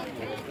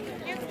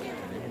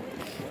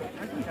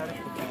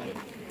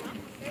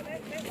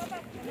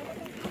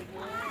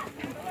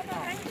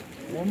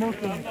 one more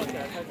thing.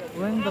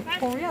 When the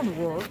Korean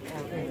War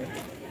ended,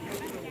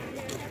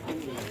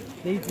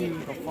 they do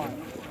the fight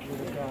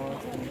with the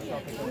guards and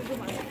stuff like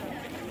that.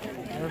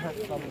 There had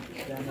some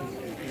damage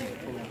in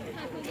Korea.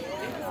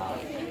 Like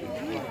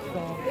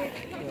some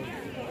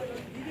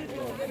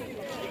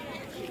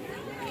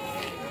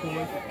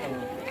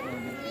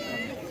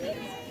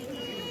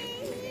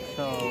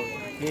So,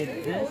 did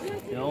this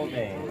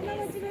building,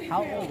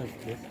 how old is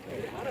this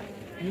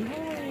building?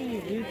 usually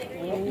it's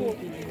old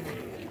in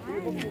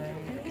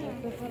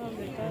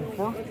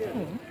first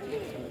king.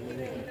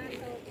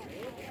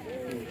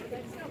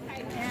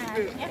 Yeah,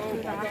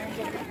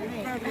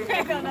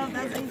 I don't know if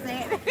that's what he's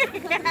saying.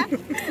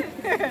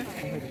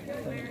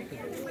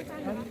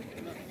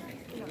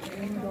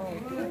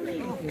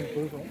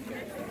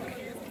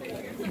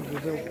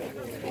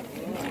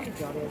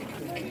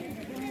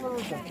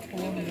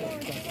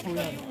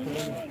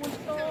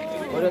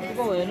 머리가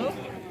뜨거워 얘는?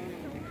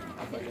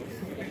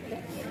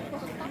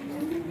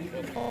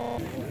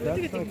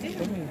 That's the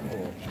swimming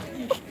pool.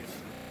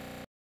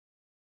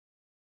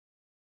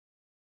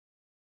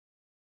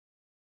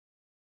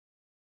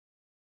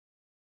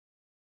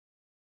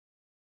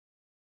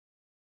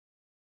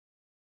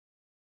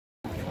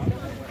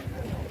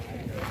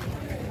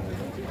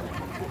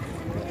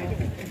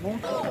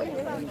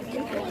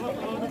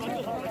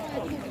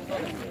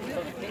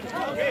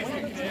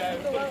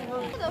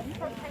 The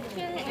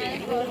protection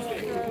and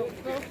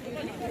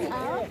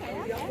oh,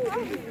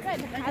 okay.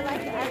 Good. I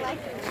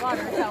like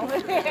water, so.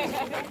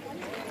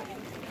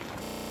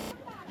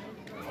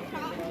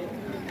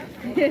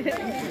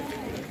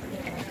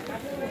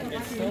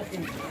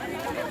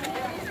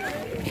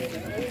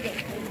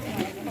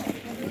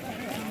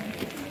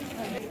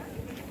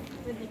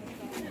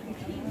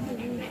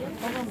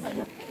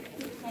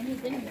 And he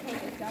didn't take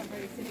his job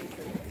very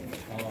seriously.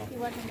 He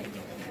wasn't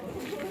making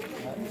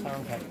That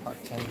sounds like Park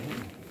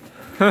Chung-hee.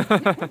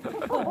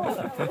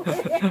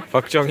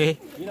 박정희?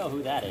 You know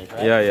who that is,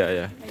 right?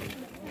 Yeah.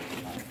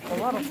 A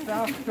lot of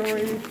sad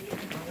stories.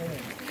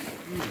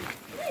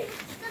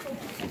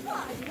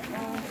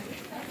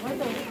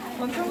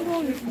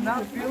 Kyungbok is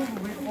not filled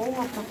with all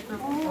of the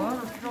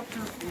other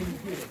structures in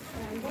here.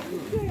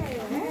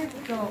 It's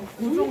the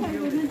고정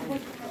building.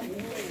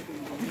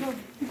 Because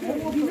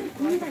all of the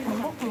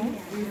Kyungbok room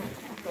is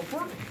the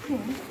first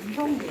king,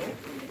 Kyungbok,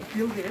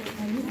 built it.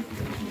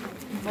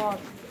 But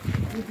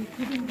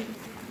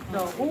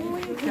the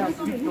only that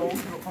we go to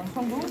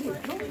Kyungbok is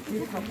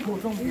the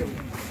고정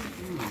building.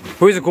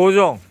 Who is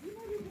고종?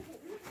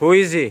 Who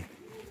is he?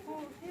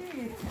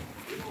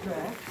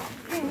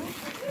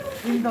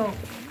 In the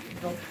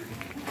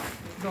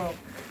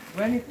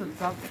when it's the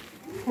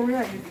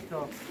Korea is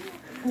the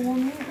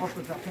queen of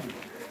the Japan.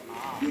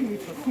 He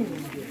is the king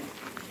in there.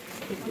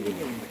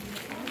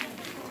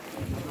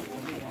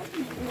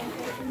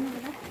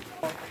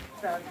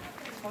 That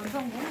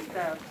Kyungbok,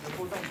 that the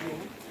Gojeong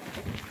building.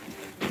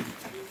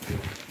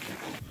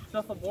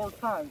 Just more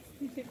time.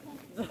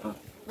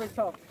 Very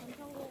tough.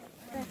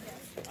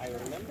 I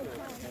remember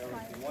there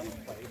was one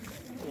place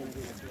in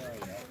this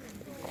area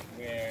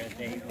where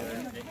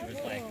it was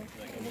like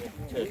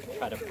to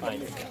try to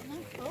find stuff.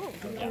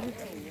 Yeah.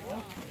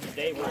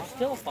 They were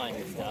still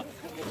finding stuff,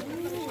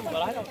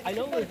 but I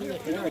know there's in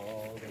this area.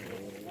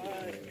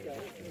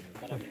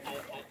 But I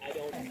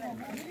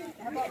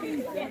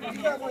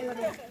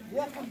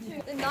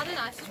Not an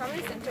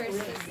astronomy center, it's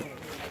just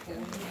like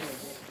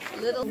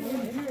a little.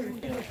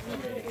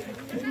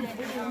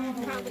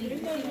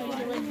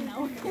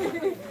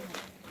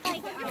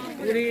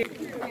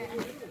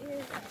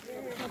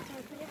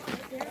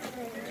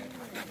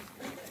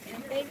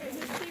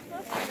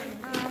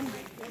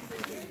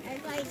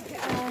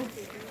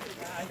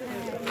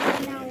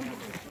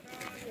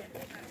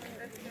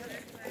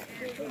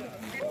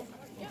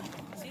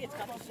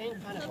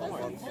 kind of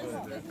form.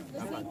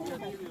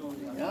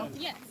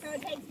 Yes. So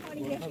it takes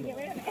 20 years to get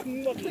rid of it.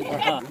 Not too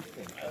long.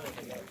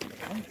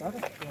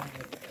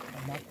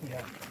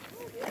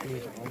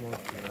 He's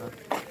almost there.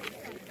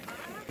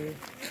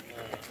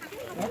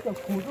 Like the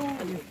kudu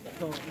is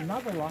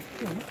not the last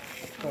thing.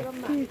 The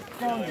key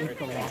song is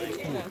the last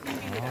thing.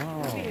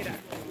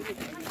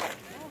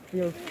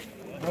 Here,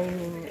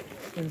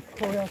 in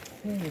Korea,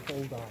 king is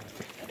all down.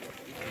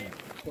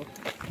 So,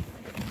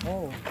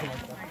 oh, like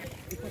that.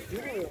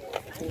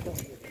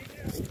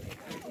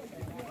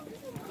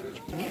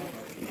 And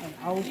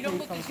I will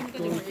say some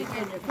stories.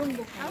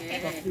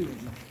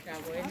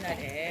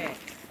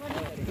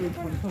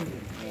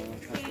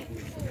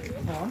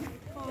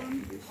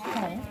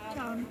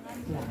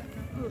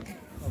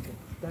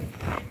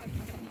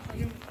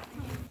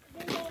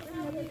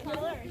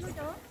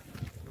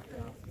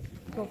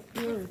 So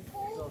here is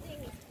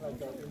like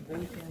the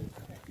invasion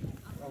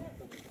of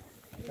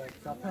the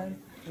Japan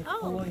is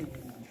following.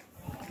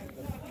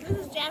 This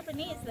is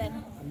Japanese then.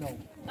 No.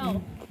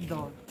 Oh.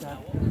 That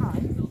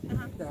time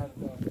that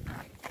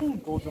King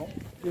Gojong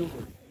built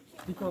it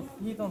because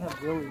he don't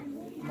have really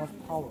much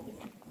power.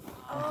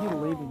 And he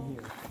living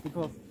here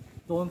because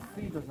don't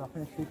see the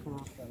Japanese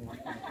people and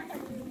like that.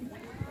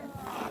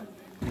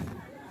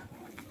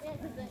 Yeah,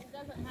 because it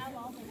doesn't have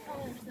all the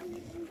colors.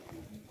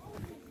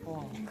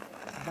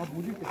 나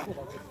모질 때 또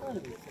나도 서울에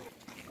있어.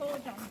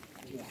 Gojong.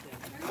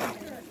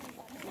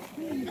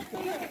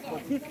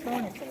 His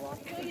son is the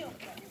last.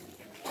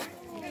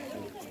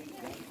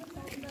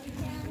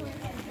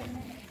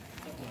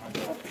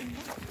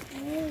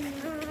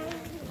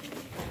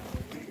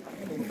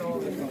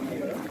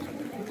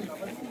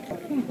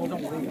 King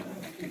Gojong Wei.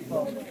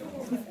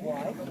 His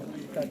wife,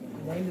 that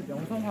named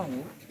Myeongseong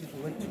is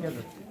live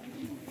together.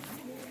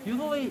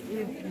 Usually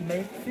it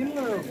makes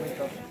similar with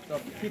the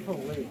people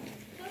live.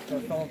 So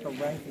some of the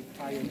rank is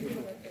higher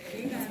people.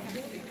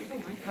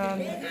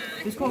 And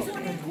because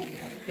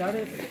that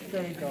is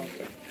say the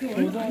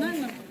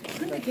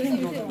king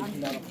Gojong is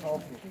not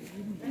powerful.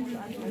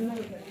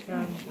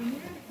 And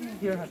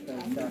here has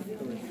that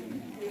story.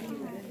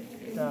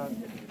 That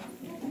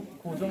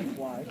Gojong's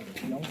wife,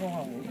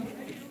 Myeongseong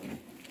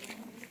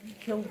is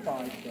killed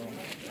by the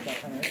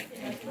Japanese.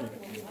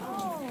 Oh.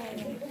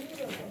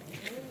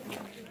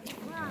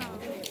 Wow.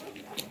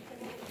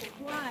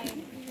 Why?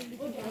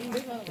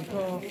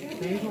 Because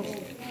they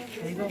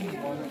don't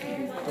want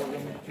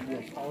Gojong to be a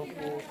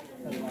powerful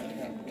and like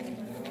that.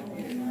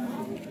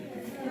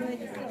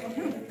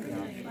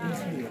 In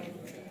here.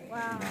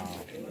 Wow.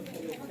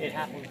 It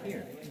happened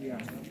here. Yeah.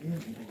 In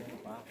here.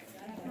 Wow.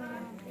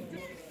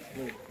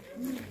 Wait.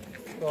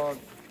 But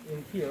in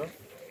here,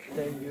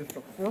 they use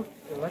the first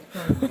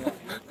electronic lock.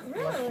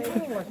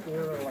 Really? Like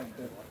there are like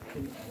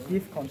in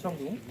this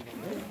Gyeongbok,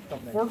 the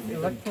first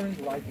electronic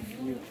light is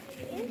used.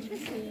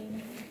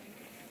 Interesting.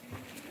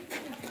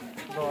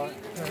 But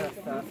here has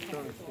that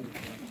service too.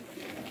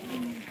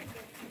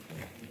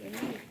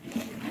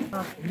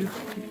 Not use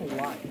people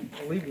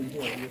living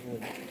here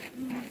usually.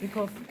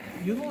 Because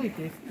usually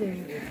this thing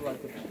is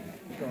like the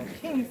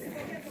king's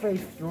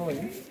face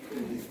drawing.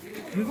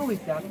 Usually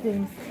that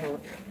things are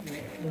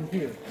in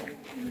here.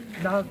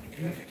 Not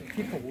used to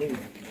people live.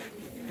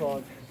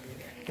 But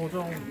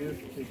Gojong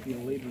used to be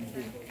living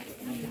here.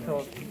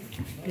 Because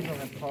people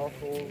have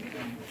powerful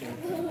and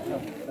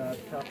have that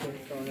shopping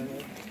store.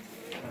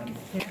 And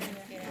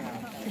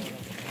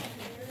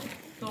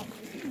so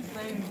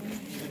same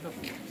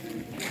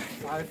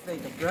I would say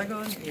the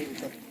dragon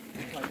is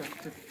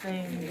like the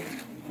same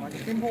like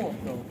symbol of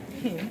the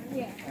king.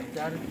 Yeah. And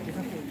that is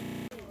exactly.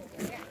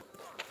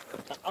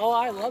 Oh,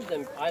 I love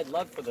them. I'd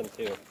love for them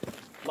to.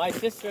 My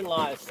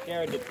sister-in-law is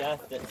scared to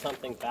death that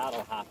something bad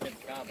will happen.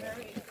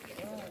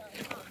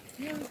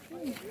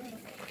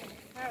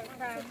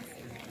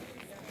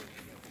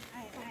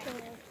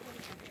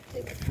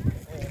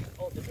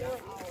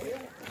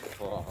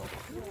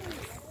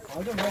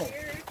 I don't know.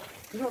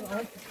 Because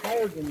I'm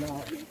tired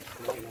now.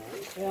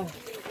 Yeah.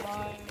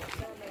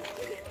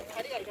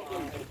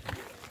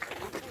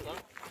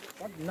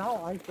 But now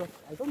I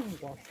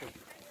don't watch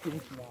the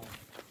things now.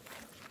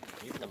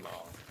 Eat them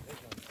all.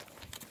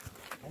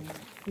 I'm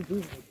too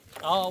busy.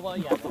 Oh, well,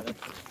 yeah.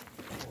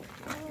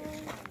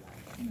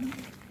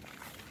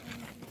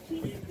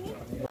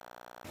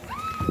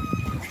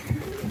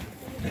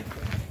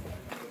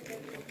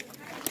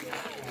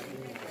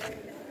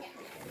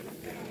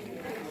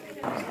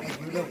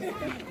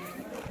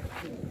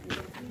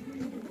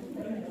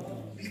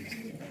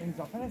 In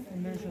Japanese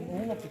invention,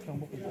 all of the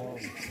Kyungbok is all.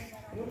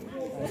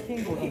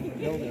 King Gojong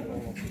building all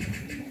of them.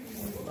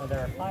 Well,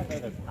 there are 5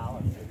 other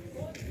palaces.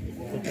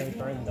 Did they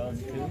burn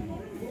those too?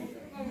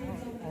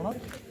 Not?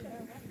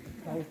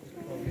 That was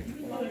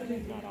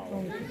Not all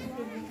of them.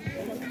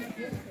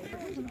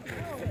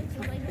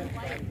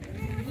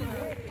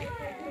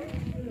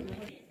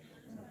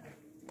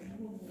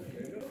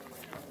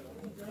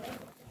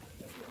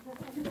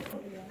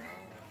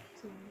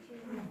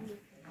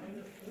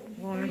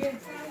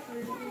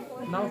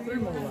 Now 3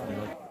 more left.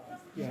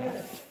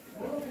 Yeah.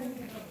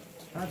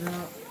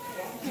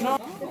 No.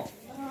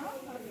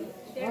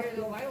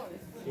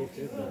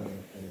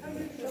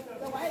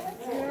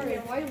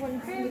 white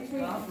ones in the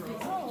tree.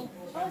 Oh,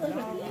 those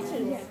are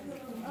peaches.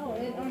 Oh,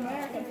 in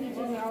America, peaches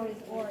are always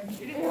orange.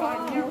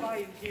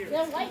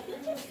 They're white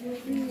peaches?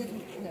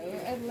 No,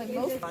 like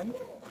most.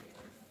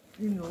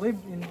 Live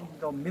in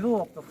the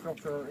middle of the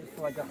structure, it's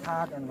like a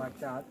hat and like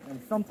that,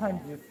 and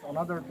sometimes use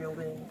another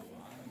building.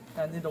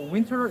 And in the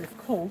winter, it's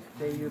cold.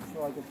 They use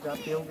like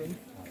that building,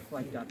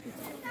 like that.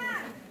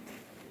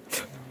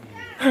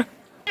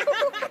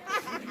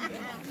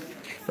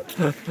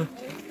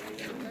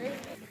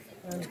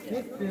 And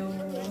this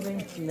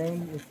building's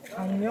name is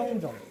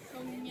Kyungbok.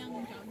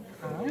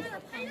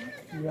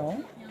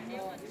 Kyungbok.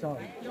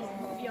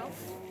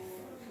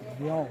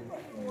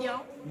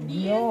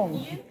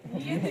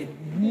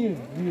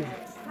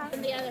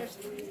 And the others,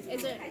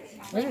 is it?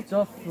 Maybe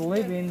just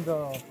live in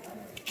the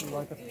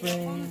like a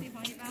spring,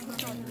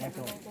 like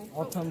a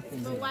autumn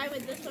thing. But why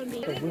would this one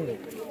be? The wind.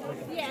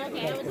 Yeah,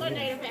 okay. I was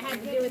wondering if it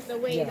had to do with the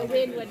way the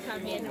wind would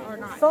come in or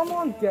not. Some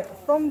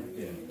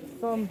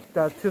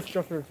that two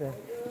structures have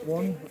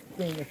one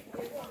thing is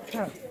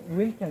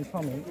wind can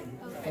come in,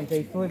 and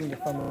they live in the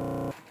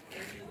summer.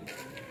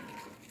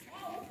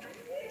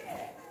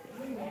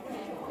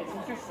 It's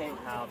interesting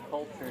how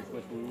cultures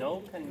with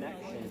no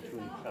connection to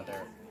each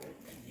other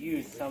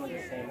use some of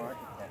the same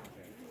architecture.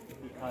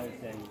 Because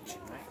in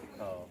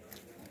Mexico,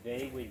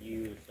 they would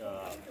use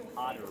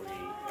pottery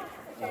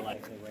for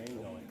like the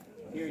rain going.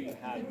 Here you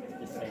have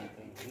the same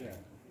thing here.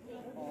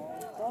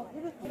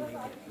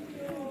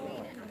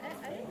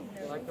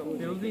 Like a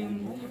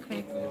building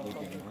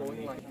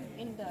going like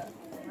In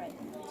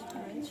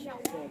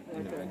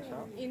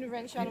the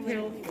rent shop.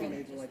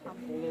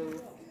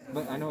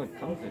 But I know it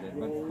comes with it,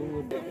 but who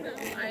would...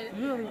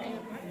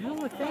 you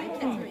would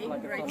think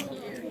like right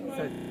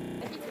here.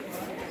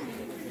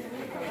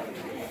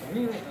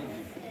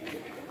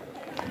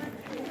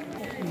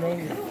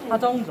 Name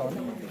사정전.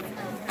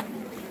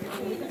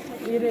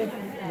 It is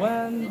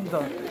when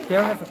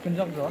there has a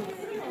Kyungbok.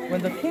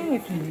 When the king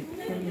is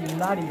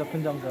not in the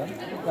Kyungbok,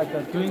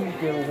 like doing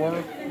their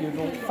work, you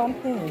do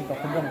something in the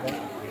Kyungbok.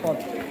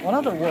 But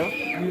another work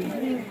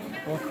usually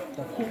was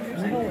the king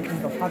is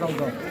in the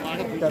사정전.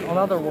 That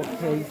another work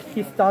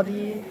he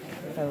study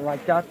and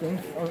like that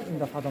things are in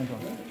the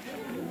사정전.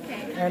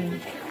 And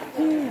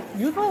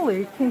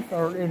usually kings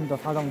are in the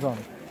사정전.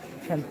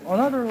 And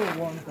another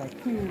one,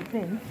 like two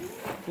things,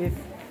 is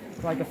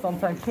like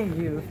sometimes king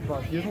use,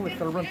 but usually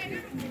servant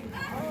use.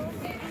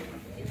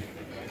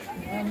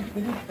 And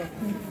this is the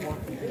king's work.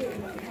 You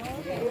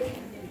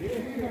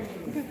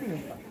can see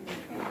inside.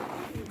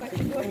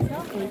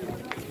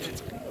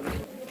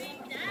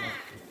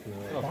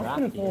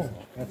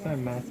 That's not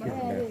mask.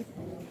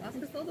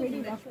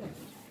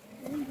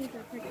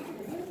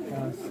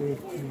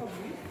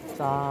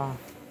 자,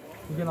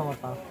 2개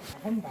남았다.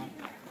 한다.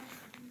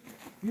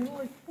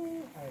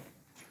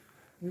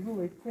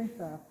 Usually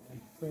princess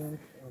and prince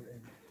are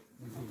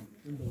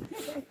in those.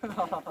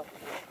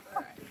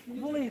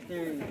 Usually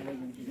they're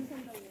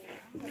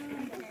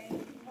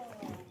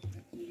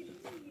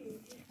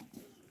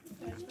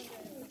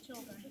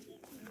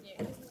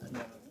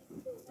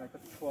like a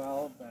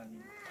 12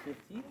 and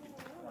 15.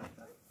 Like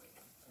that.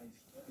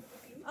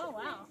 Oh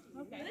wow.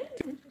 Okay.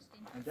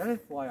 Interesting. And that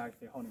is why I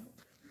say honeymoon.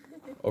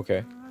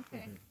 Okay.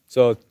 Okay.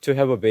 So to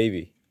have a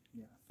baby,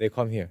 Yeah. they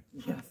come here.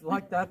 Yes,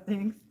 like that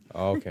thing.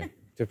 Oh, okay.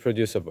 To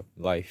produce a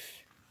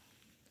life.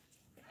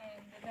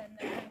 And then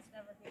the prince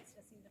never gets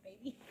to see the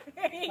baby.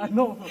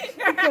 No, you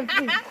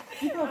can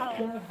see.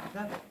 Because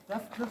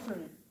that's just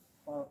in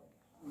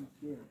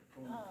here.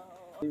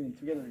 Living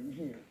together in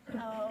here.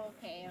 Oh,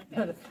 okay,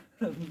 okay.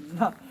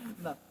 not.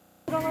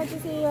 들어가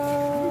주세요.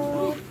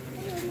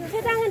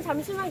 회장은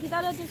잠시만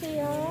기다려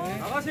주세요.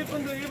 나가실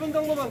분들 1분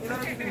정도만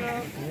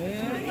기다려주세요.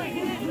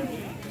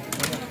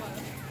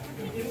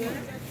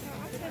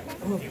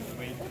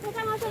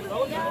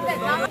 포장하셔도 돼요.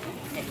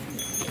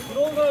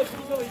 들어온 거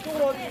주소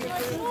이쪽으로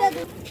와주세요.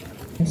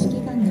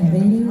 시기간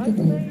여배를受けて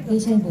停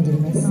車へ戻り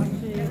ます。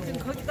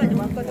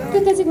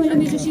끝까지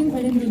관람해주신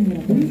관람객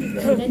여러분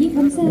대단히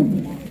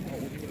감사합니다.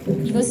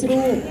 이것으로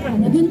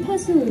관악은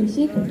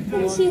파수의식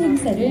한시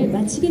행사를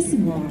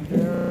마치겠습니다.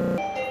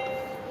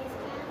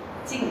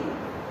 지금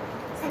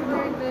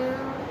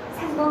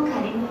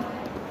상봉가는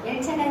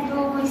열차가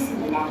들어오고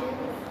있습니다.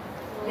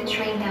 The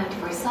train bound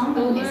for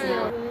Sangbok is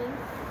now.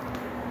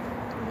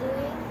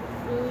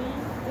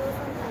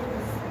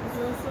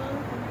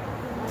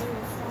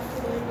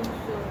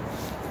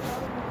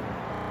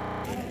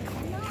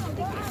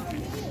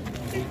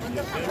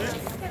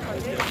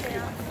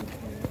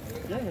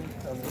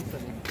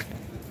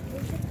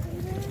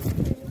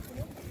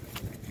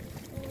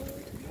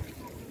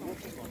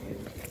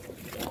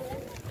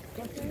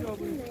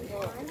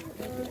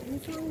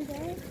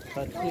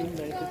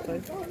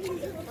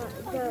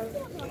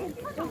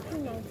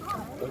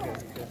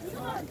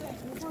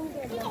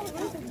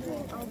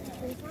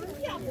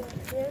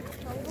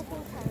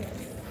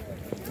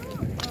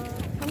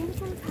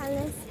 Kyungbok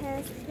Palace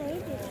has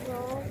played its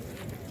role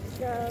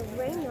the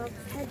reign of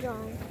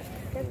Sejong.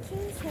 The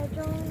king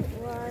Sejong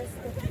was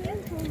the king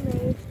who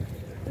made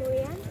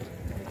Korean,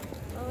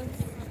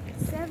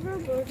 several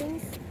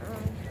buildings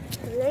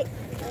later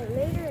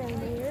and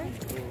later.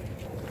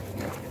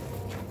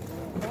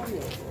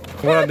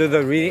 You wanna do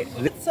the reading?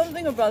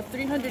 Something about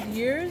 300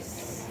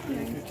 years.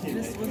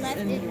 This was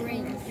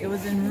it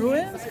was in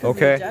ruins.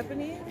 Okay.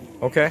 Japanese.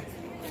 Okay.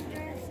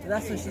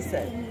 That's what she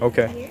said.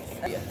 Okay.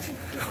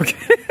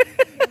 Okay.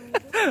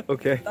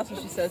 Okay. That's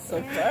what she said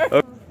so far.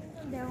 The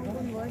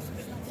building was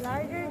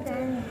larger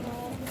than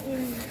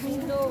in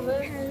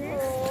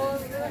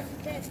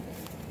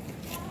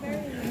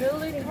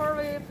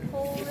military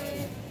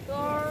police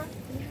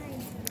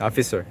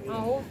Officer.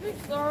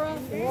 officer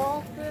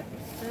walked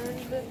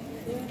and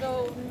in the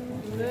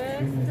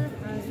west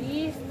and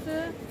east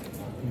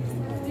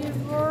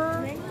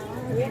before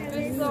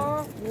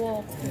officer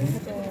walked.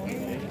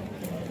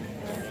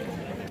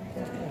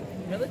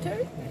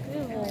 Military?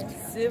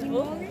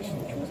 Civil?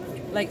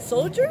 Like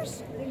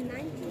soldiers?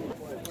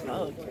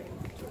 Oh, okay.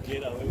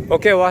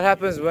 Okay, what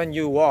happens when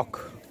you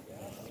walk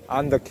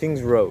on the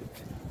King's Road?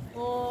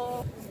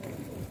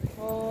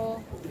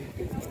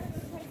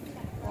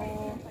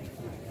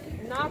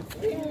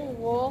 Nothing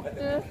walked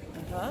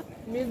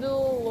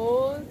middle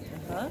road.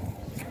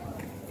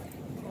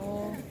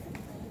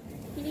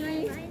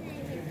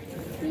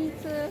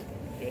 Feet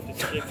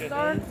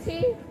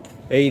 30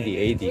 80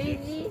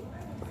 80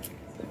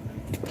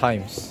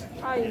 times.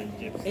 times.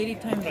 80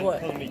 times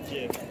what?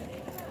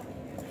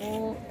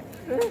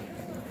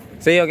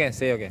 Say again,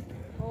 say again.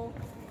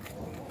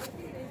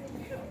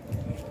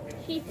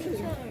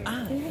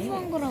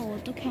 공부한 거랑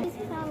어떻게 알아?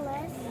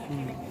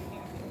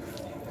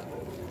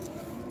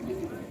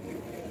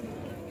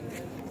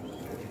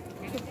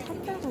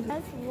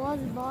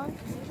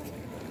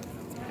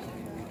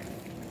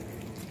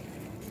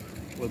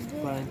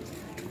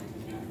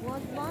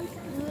 Was once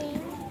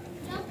doing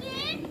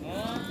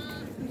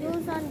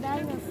Joseon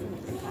Dynasty.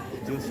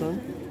 Joseon?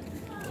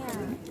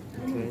 Yeah.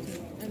 Okay.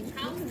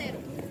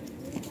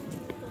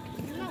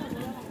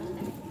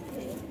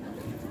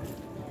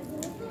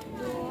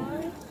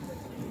 Doors.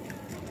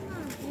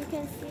 You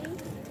can see.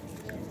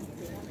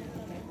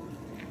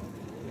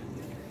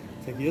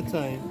 Take your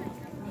time.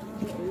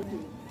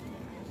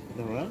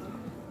 The what?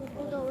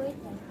 Move away.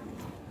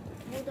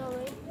 Move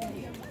away.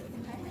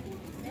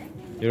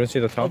 You don't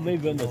see the top?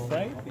 Maybe on the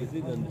side? Is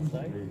it on the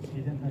side?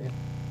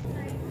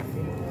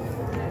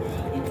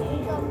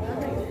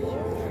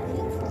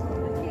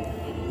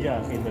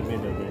 Yeah, in the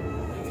middle there.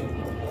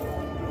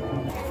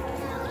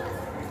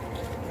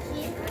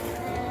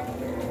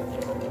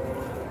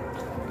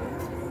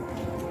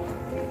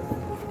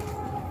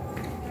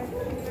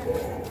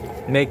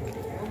 Make.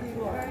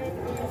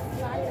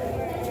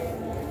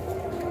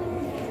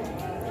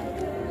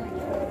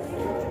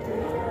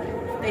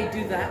 They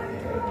do that.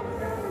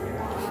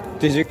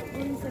 Did you?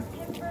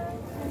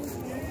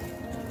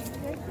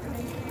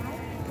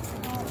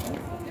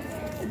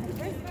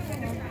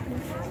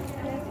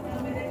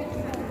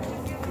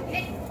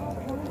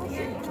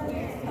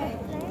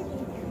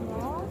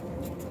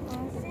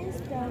 Since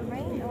the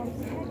reign of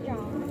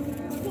Sejong,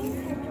 King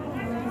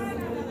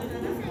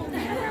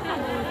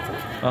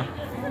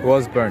Sejong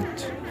Was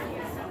burnt.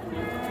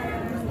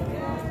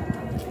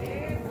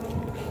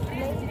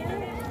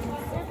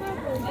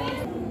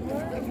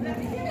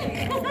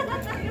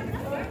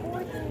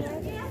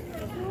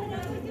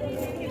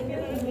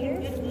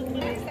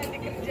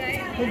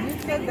 But you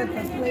said that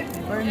the place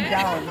burned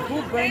down. Who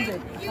burned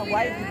it?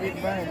 Why did it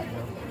burn?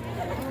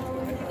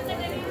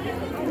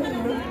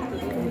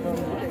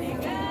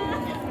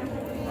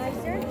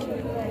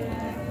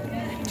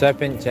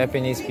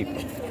 Japanese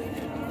people.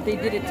 They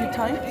did it 2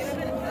 times?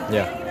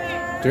 Yeah.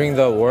 During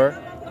the war,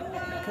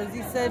 Because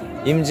he said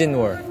Imjin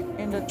War,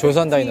 in the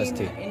Joseon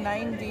Dynasty. In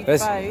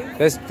 95.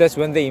 That's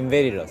when they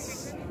invaded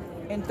us.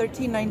 In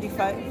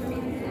 1395.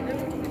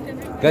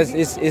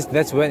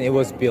 That's when it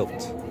was built.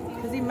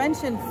 Because he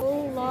mentioned.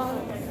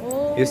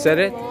 You said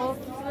it?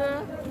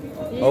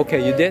 Okay,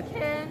 you did?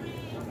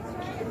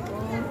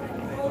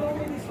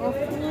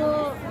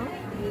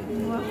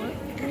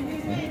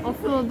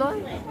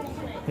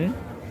 Hmm?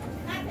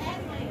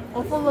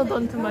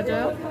 어플로던트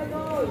맞아요?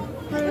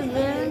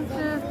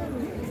 프레젠트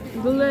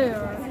글레어.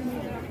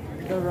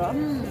 The rock?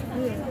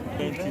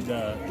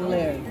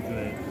 Glare.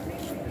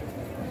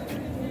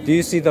 Do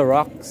you see the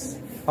rocks?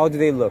 How do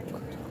they look?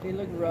 They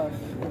look rough.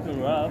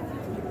 Rough.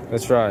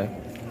 That's right.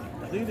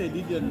 I think they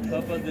did it on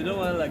purpose. They don't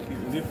want like a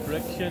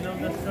reflection of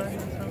the sun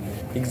or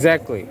something.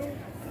 Exactly.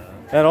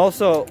 And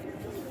also,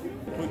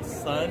 Put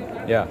sun.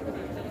 yeah.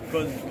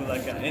 Because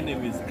like an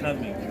enemy is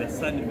coming, the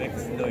sun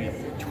makes noise.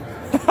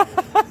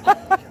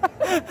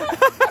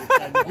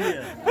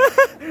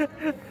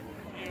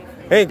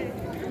 Hey.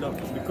 No,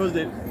 because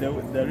the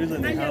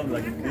reason they have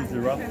like these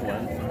rough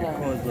ones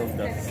because of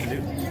the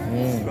slip.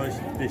 Because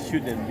they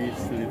shouldn't be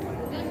slip.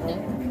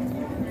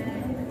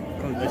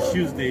 Because the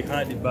shoes they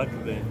had back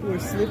then were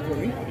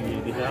slippery.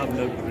 Yeah, they have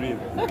no grip.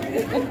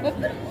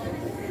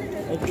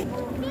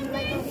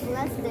 Like a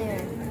glass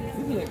there. This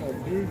is like a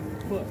big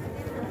foot.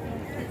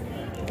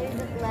 There's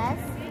a glass.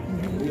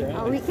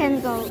 Oh, we can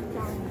go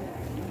down.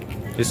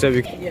 You said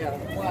we. Yeah,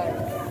 why?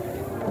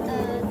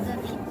 The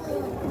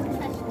people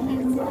touch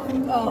cancer.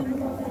 Oh.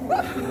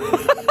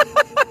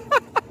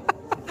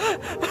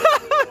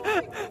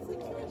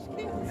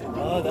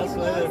 Oh, that's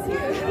why they're.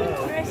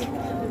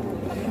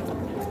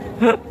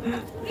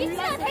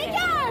 미션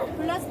해결!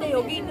 플러스 때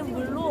여기 있는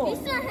물로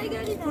미션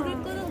해결이다.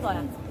 불을 끄는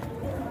거야.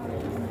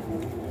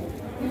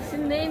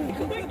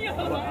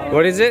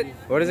 What is it?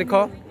 What is it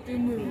called?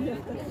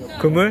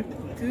 그물?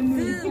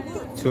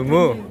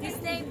 두무.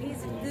 His name is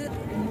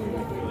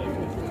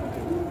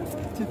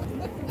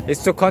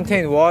It's to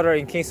contain water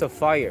in case of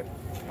fire.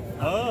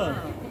 Oh.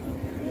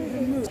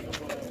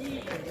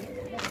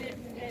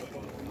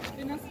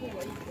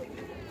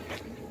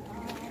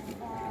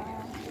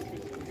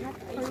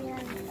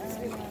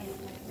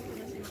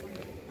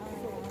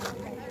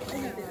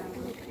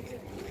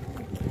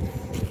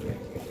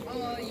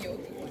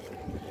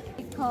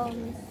 It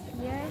comes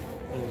here.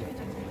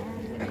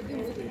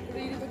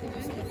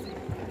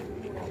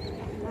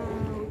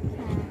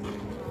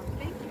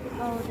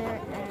 Go there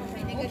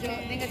and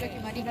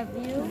the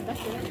view. This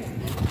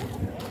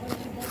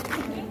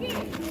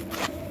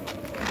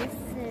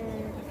is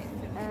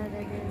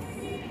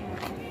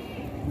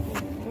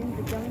in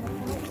the jungle.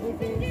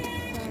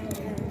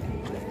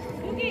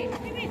 It is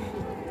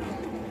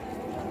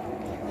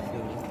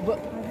What?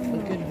 A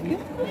good view?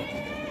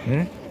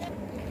 Hmm?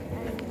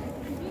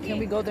 Can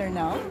we go there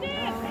now?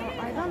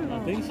 I don't know. I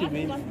think she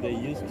means they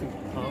used to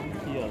come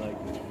here like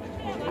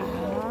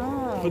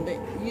Ah, they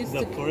used the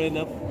to.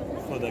 foreigner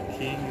for the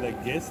king, the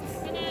guests,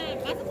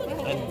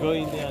 and go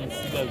in there and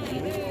see the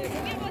view.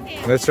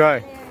 That's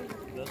right.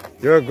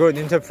 You're a good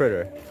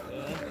interpreter.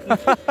 I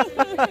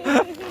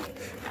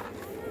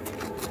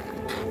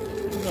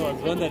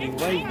was wondering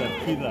why is the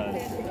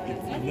pillars?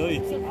 You know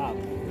it's up.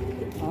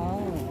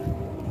 Oh.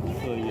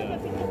 So yeah.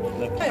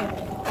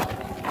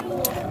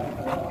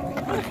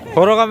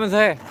 걸어가면서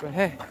해.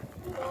 해.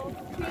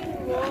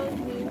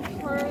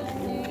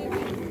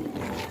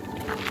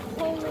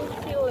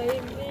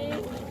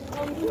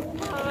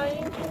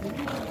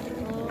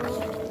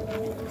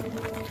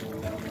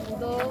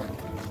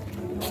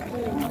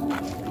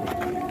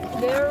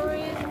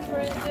 Married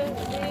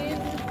princesses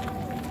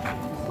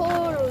who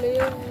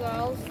live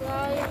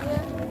outside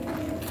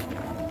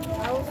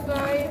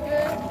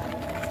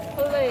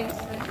place.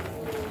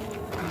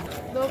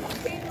 The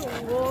king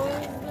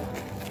was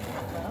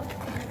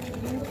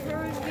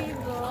incredibly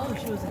Oh,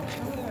 she was in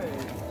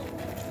charge.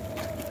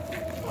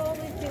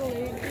 quality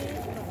lady.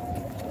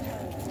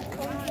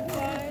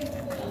 Concubine.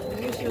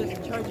 Maybe she was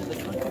in charge of the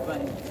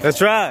concubine.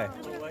 That's right.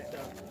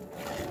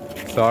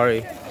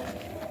 Sorry. She was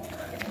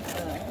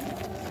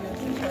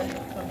in charge of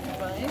the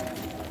concubine.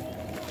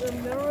 The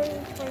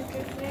married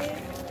princesses.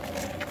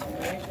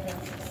 Marriage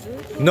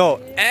princesses. No,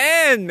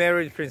 and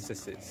married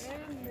princesses.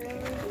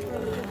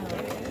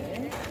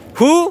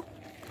 Who?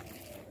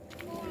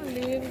 Who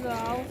lives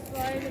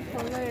outside the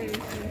palace.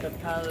 The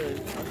palace.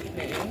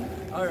 Okay.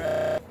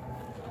 Alright.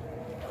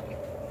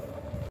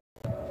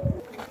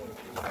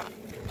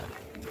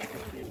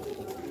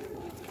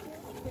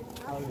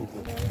 How is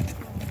it?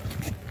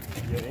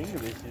 Your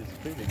English is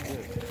pretty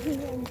good.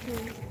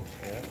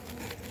 Yeah.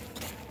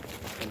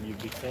 And you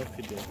be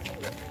confident.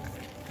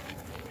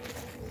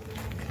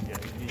 Yeah,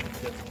 you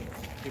just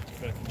keep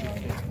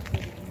practicing.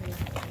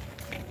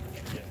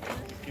 Yeah,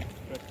 keep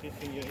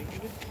practicing your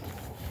English.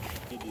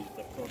 It is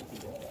the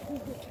confidence.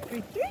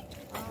 Grade 3?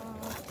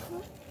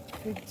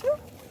 Grade 2?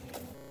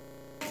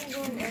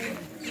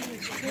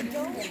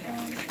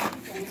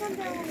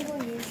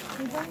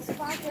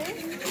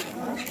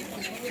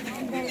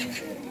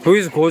 Who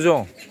is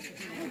고종?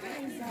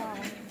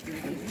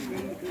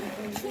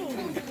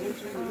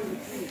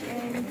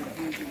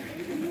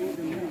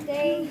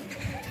 They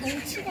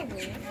정치가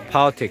뭐예요?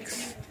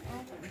 Politics.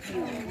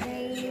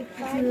 They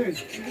fight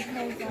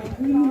because of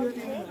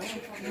politics.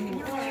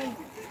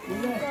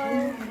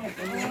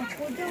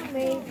 Gojo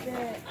made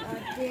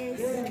this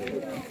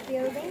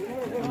building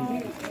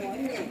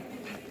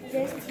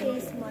just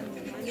his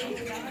money.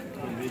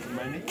 With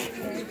money?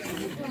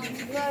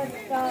 But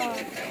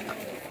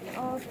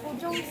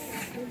Gojo's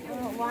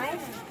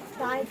wife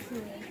died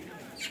here.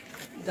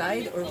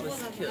 Died or was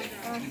killed?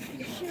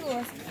 She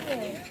was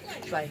killed.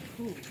 By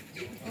who?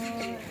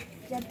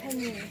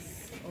 Japanese.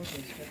 Oh,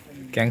 the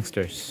Japanese.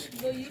 Gangsters.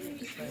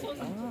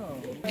 Oh.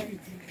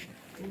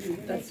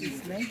 That's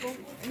his name?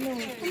 No,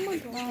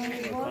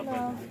 one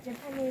of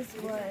Japanese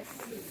was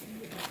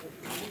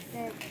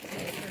that.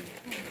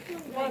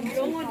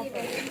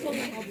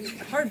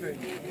 Harvard.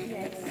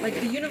 Yes. Like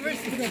the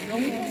University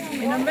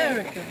in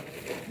America.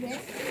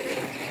 Yes.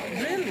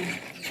 Really?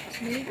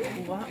 Maybe?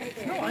 Wow.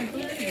 No, I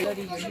believe you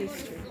study your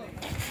history.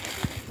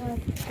 But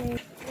they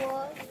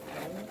was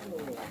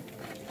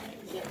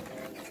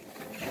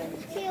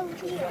killed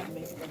here.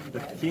 The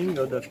king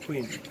or the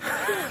queen?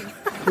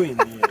 Queen,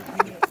 yeah.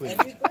 The queen.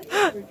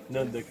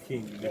 Not the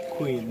king, the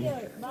queen.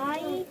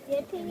 By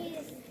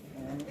Japanese,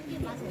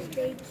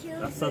 they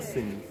killed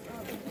Assassin.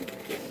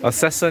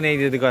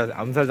 Assassinated가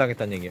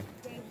암살당했다는 얘기야.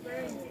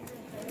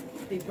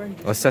 They burned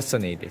it.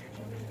 Assassinated.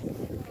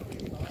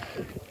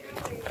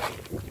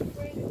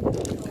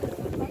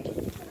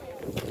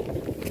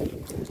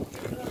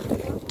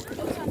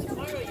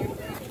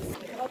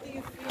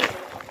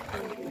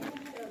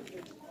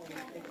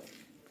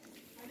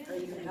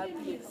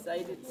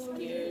 excited,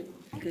 scared.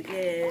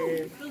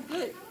 그게 feel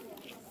good.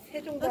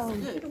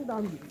 세종다운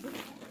세종다운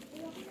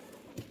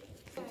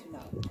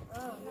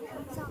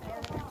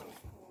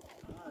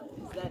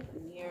Is that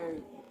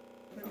near?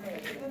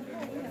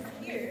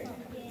 Here,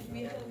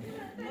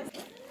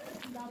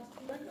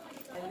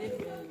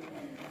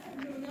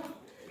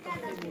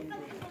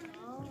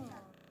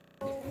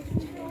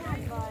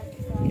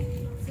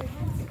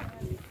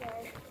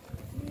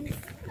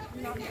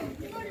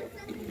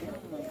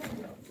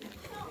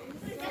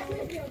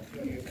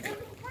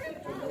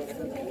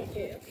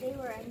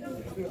 I live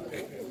in.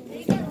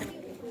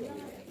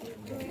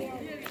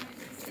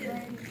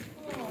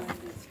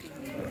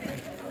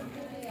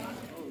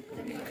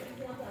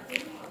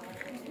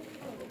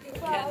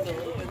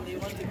 Candle when they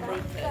want to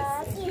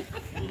protest.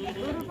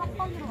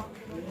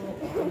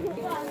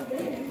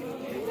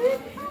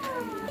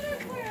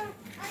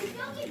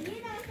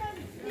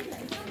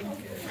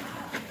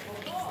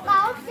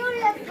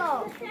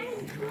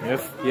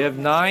 You have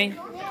nine?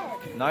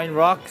 9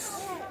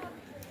 rocks?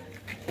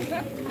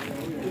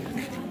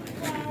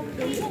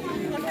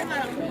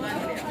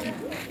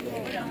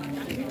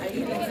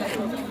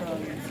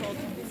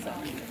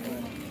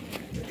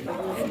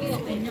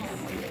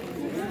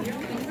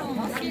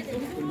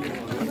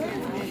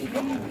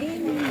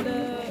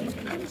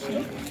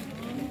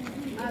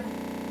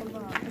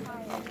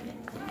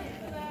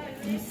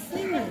 You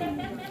sing it.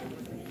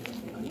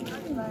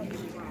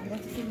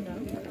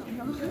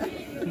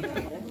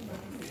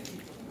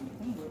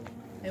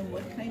 And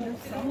what kind of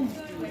songs do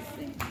you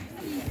sing?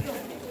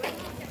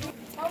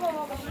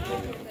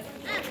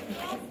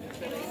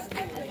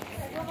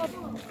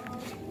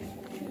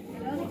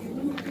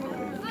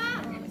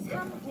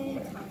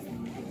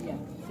 Yeah.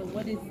 So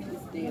what is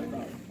this day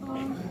about?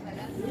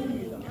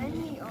 When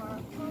we are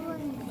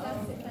following Japan,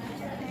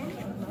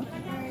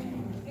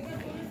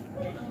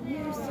 and we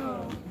are so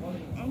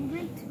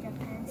angry to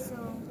Japan, so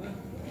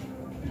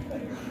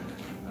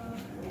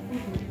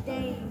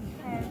they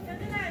have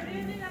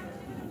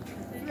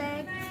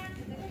flags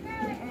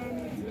and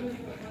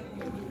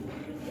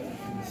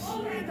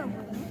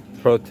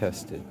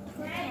Protested.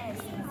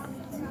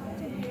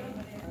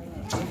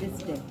 On this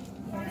day.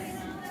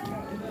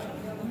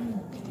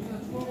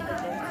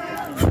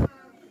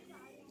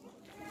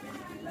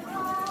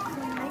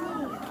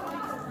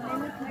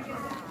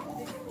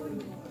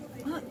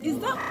 Is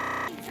that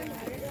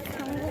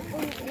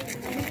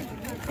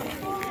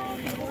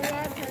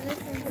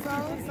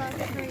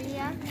South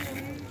Korea.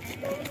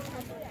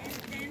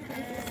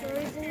 It's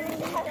originally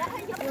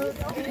built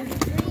in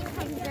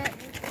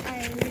 1359.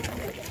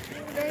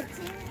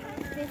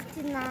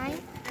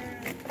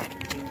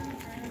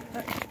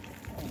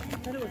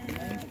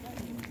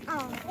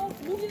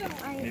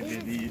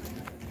 Maybe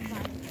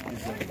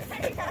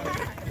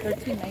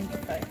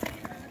 1395.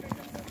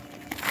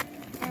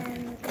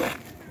 And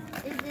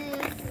it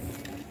is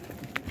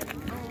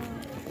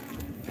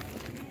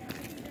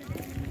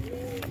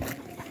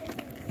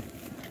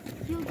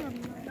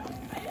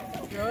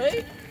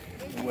Really?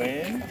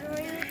 when?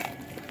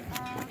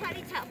 파리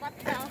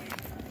잡았다.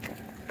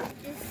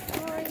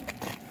 Destroyed.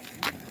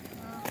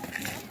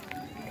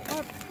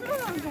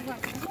 풀어놓은 거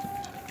같아.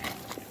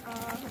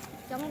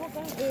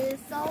 Kyungbok is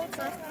South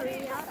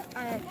Korea.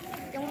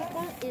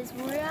 Kyungbok is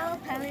royal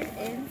palace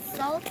in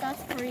South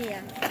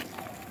Korea.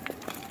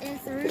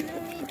 It's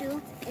originally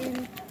built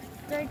in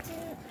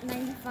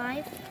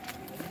 1395.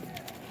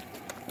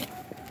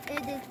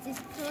 It is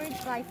destroyed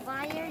by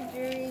fire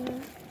during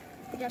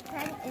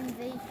Japan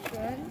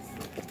invasions.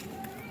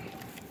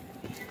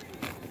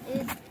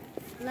 It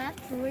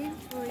left ruin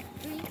for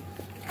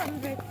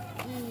 300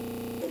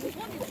 years.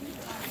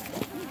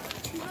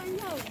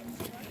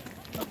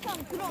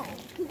 그럼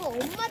그거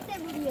엄마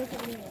때문이어서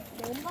그래.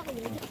 엄마가 왜?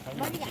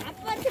 만약에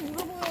아빠한테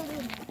물어보면 왜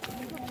그런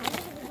거야?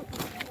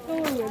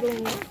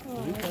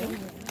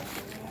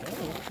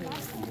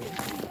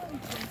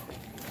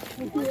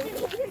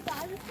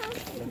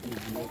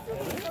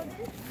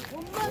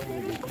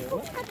 엄마들은 꼭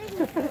사대고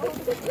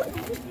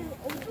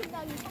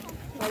엄청나게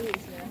많이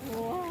있어요. 와,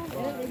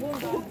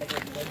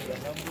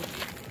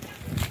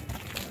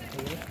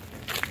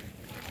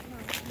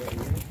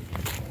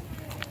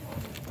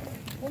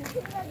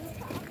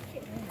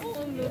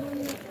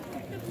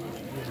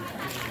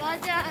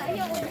 맞아, 형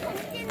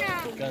성진아.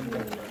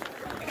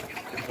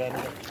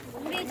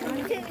 우리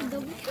정체는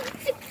너무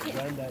끔찍해.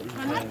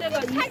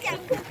 하지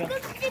않고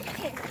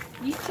끔찍해.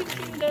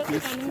 2층인데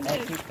가는데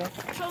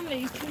처음에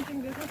 2층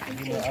생겨서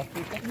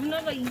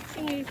누나가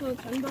 2층에서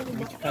잔다고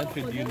막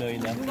싸웠거든.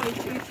 누가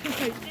 2층에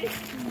살지?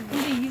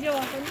 근데 이제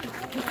와서는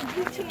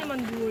 1층에만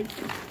누워있어.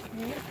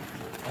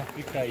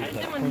 Africa 할 is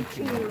a 때만 2층에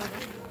continent. 올라가.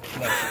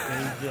 Like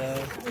Asia.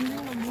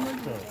 언젠가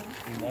무너져.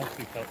 In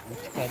Africa,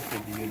 which country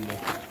do you know?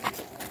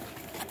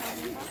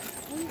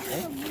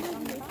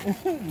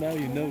 Now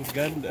you know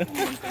Uganda.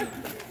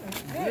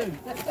 Good.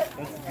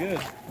 That's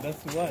good.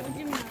 That's one.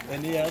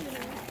 Any else?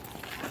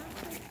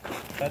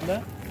 Ghana?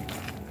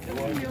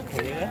 One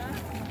Korea?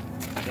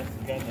 That's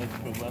Ghana is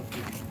from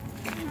Africa.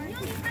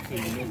 So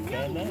you know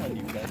Ghana and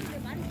Uganda.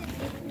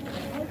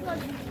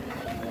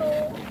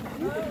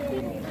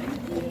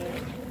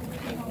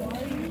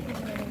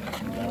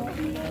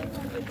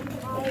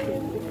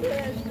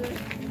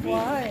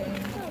 Why?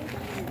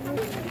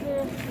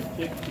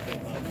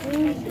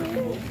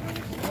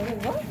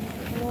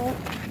 What?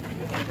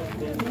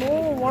 No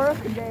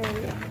work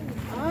day.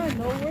 Ah,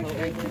 no work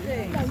day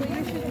today. So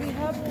you should be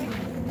happy.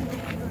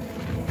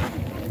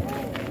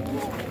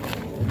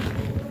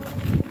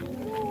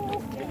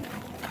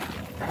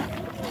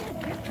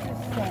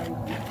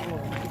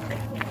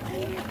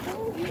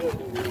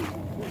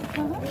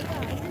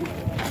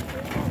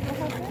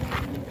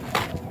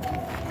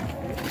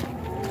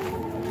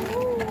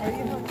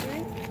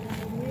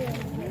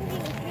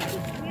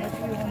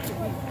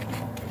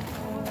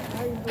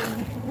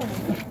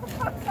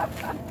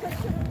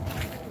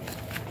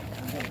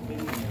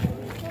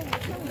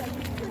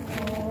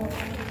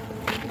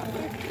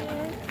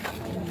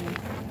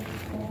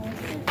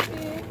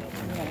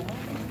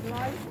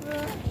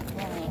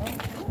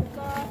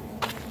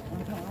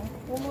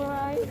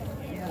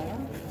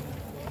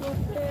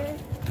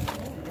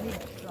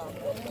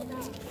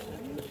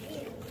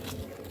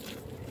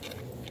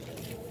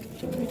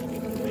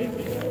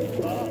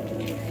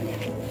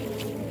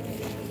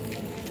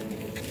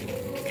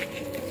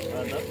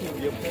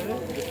 That's your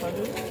parents, the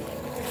father?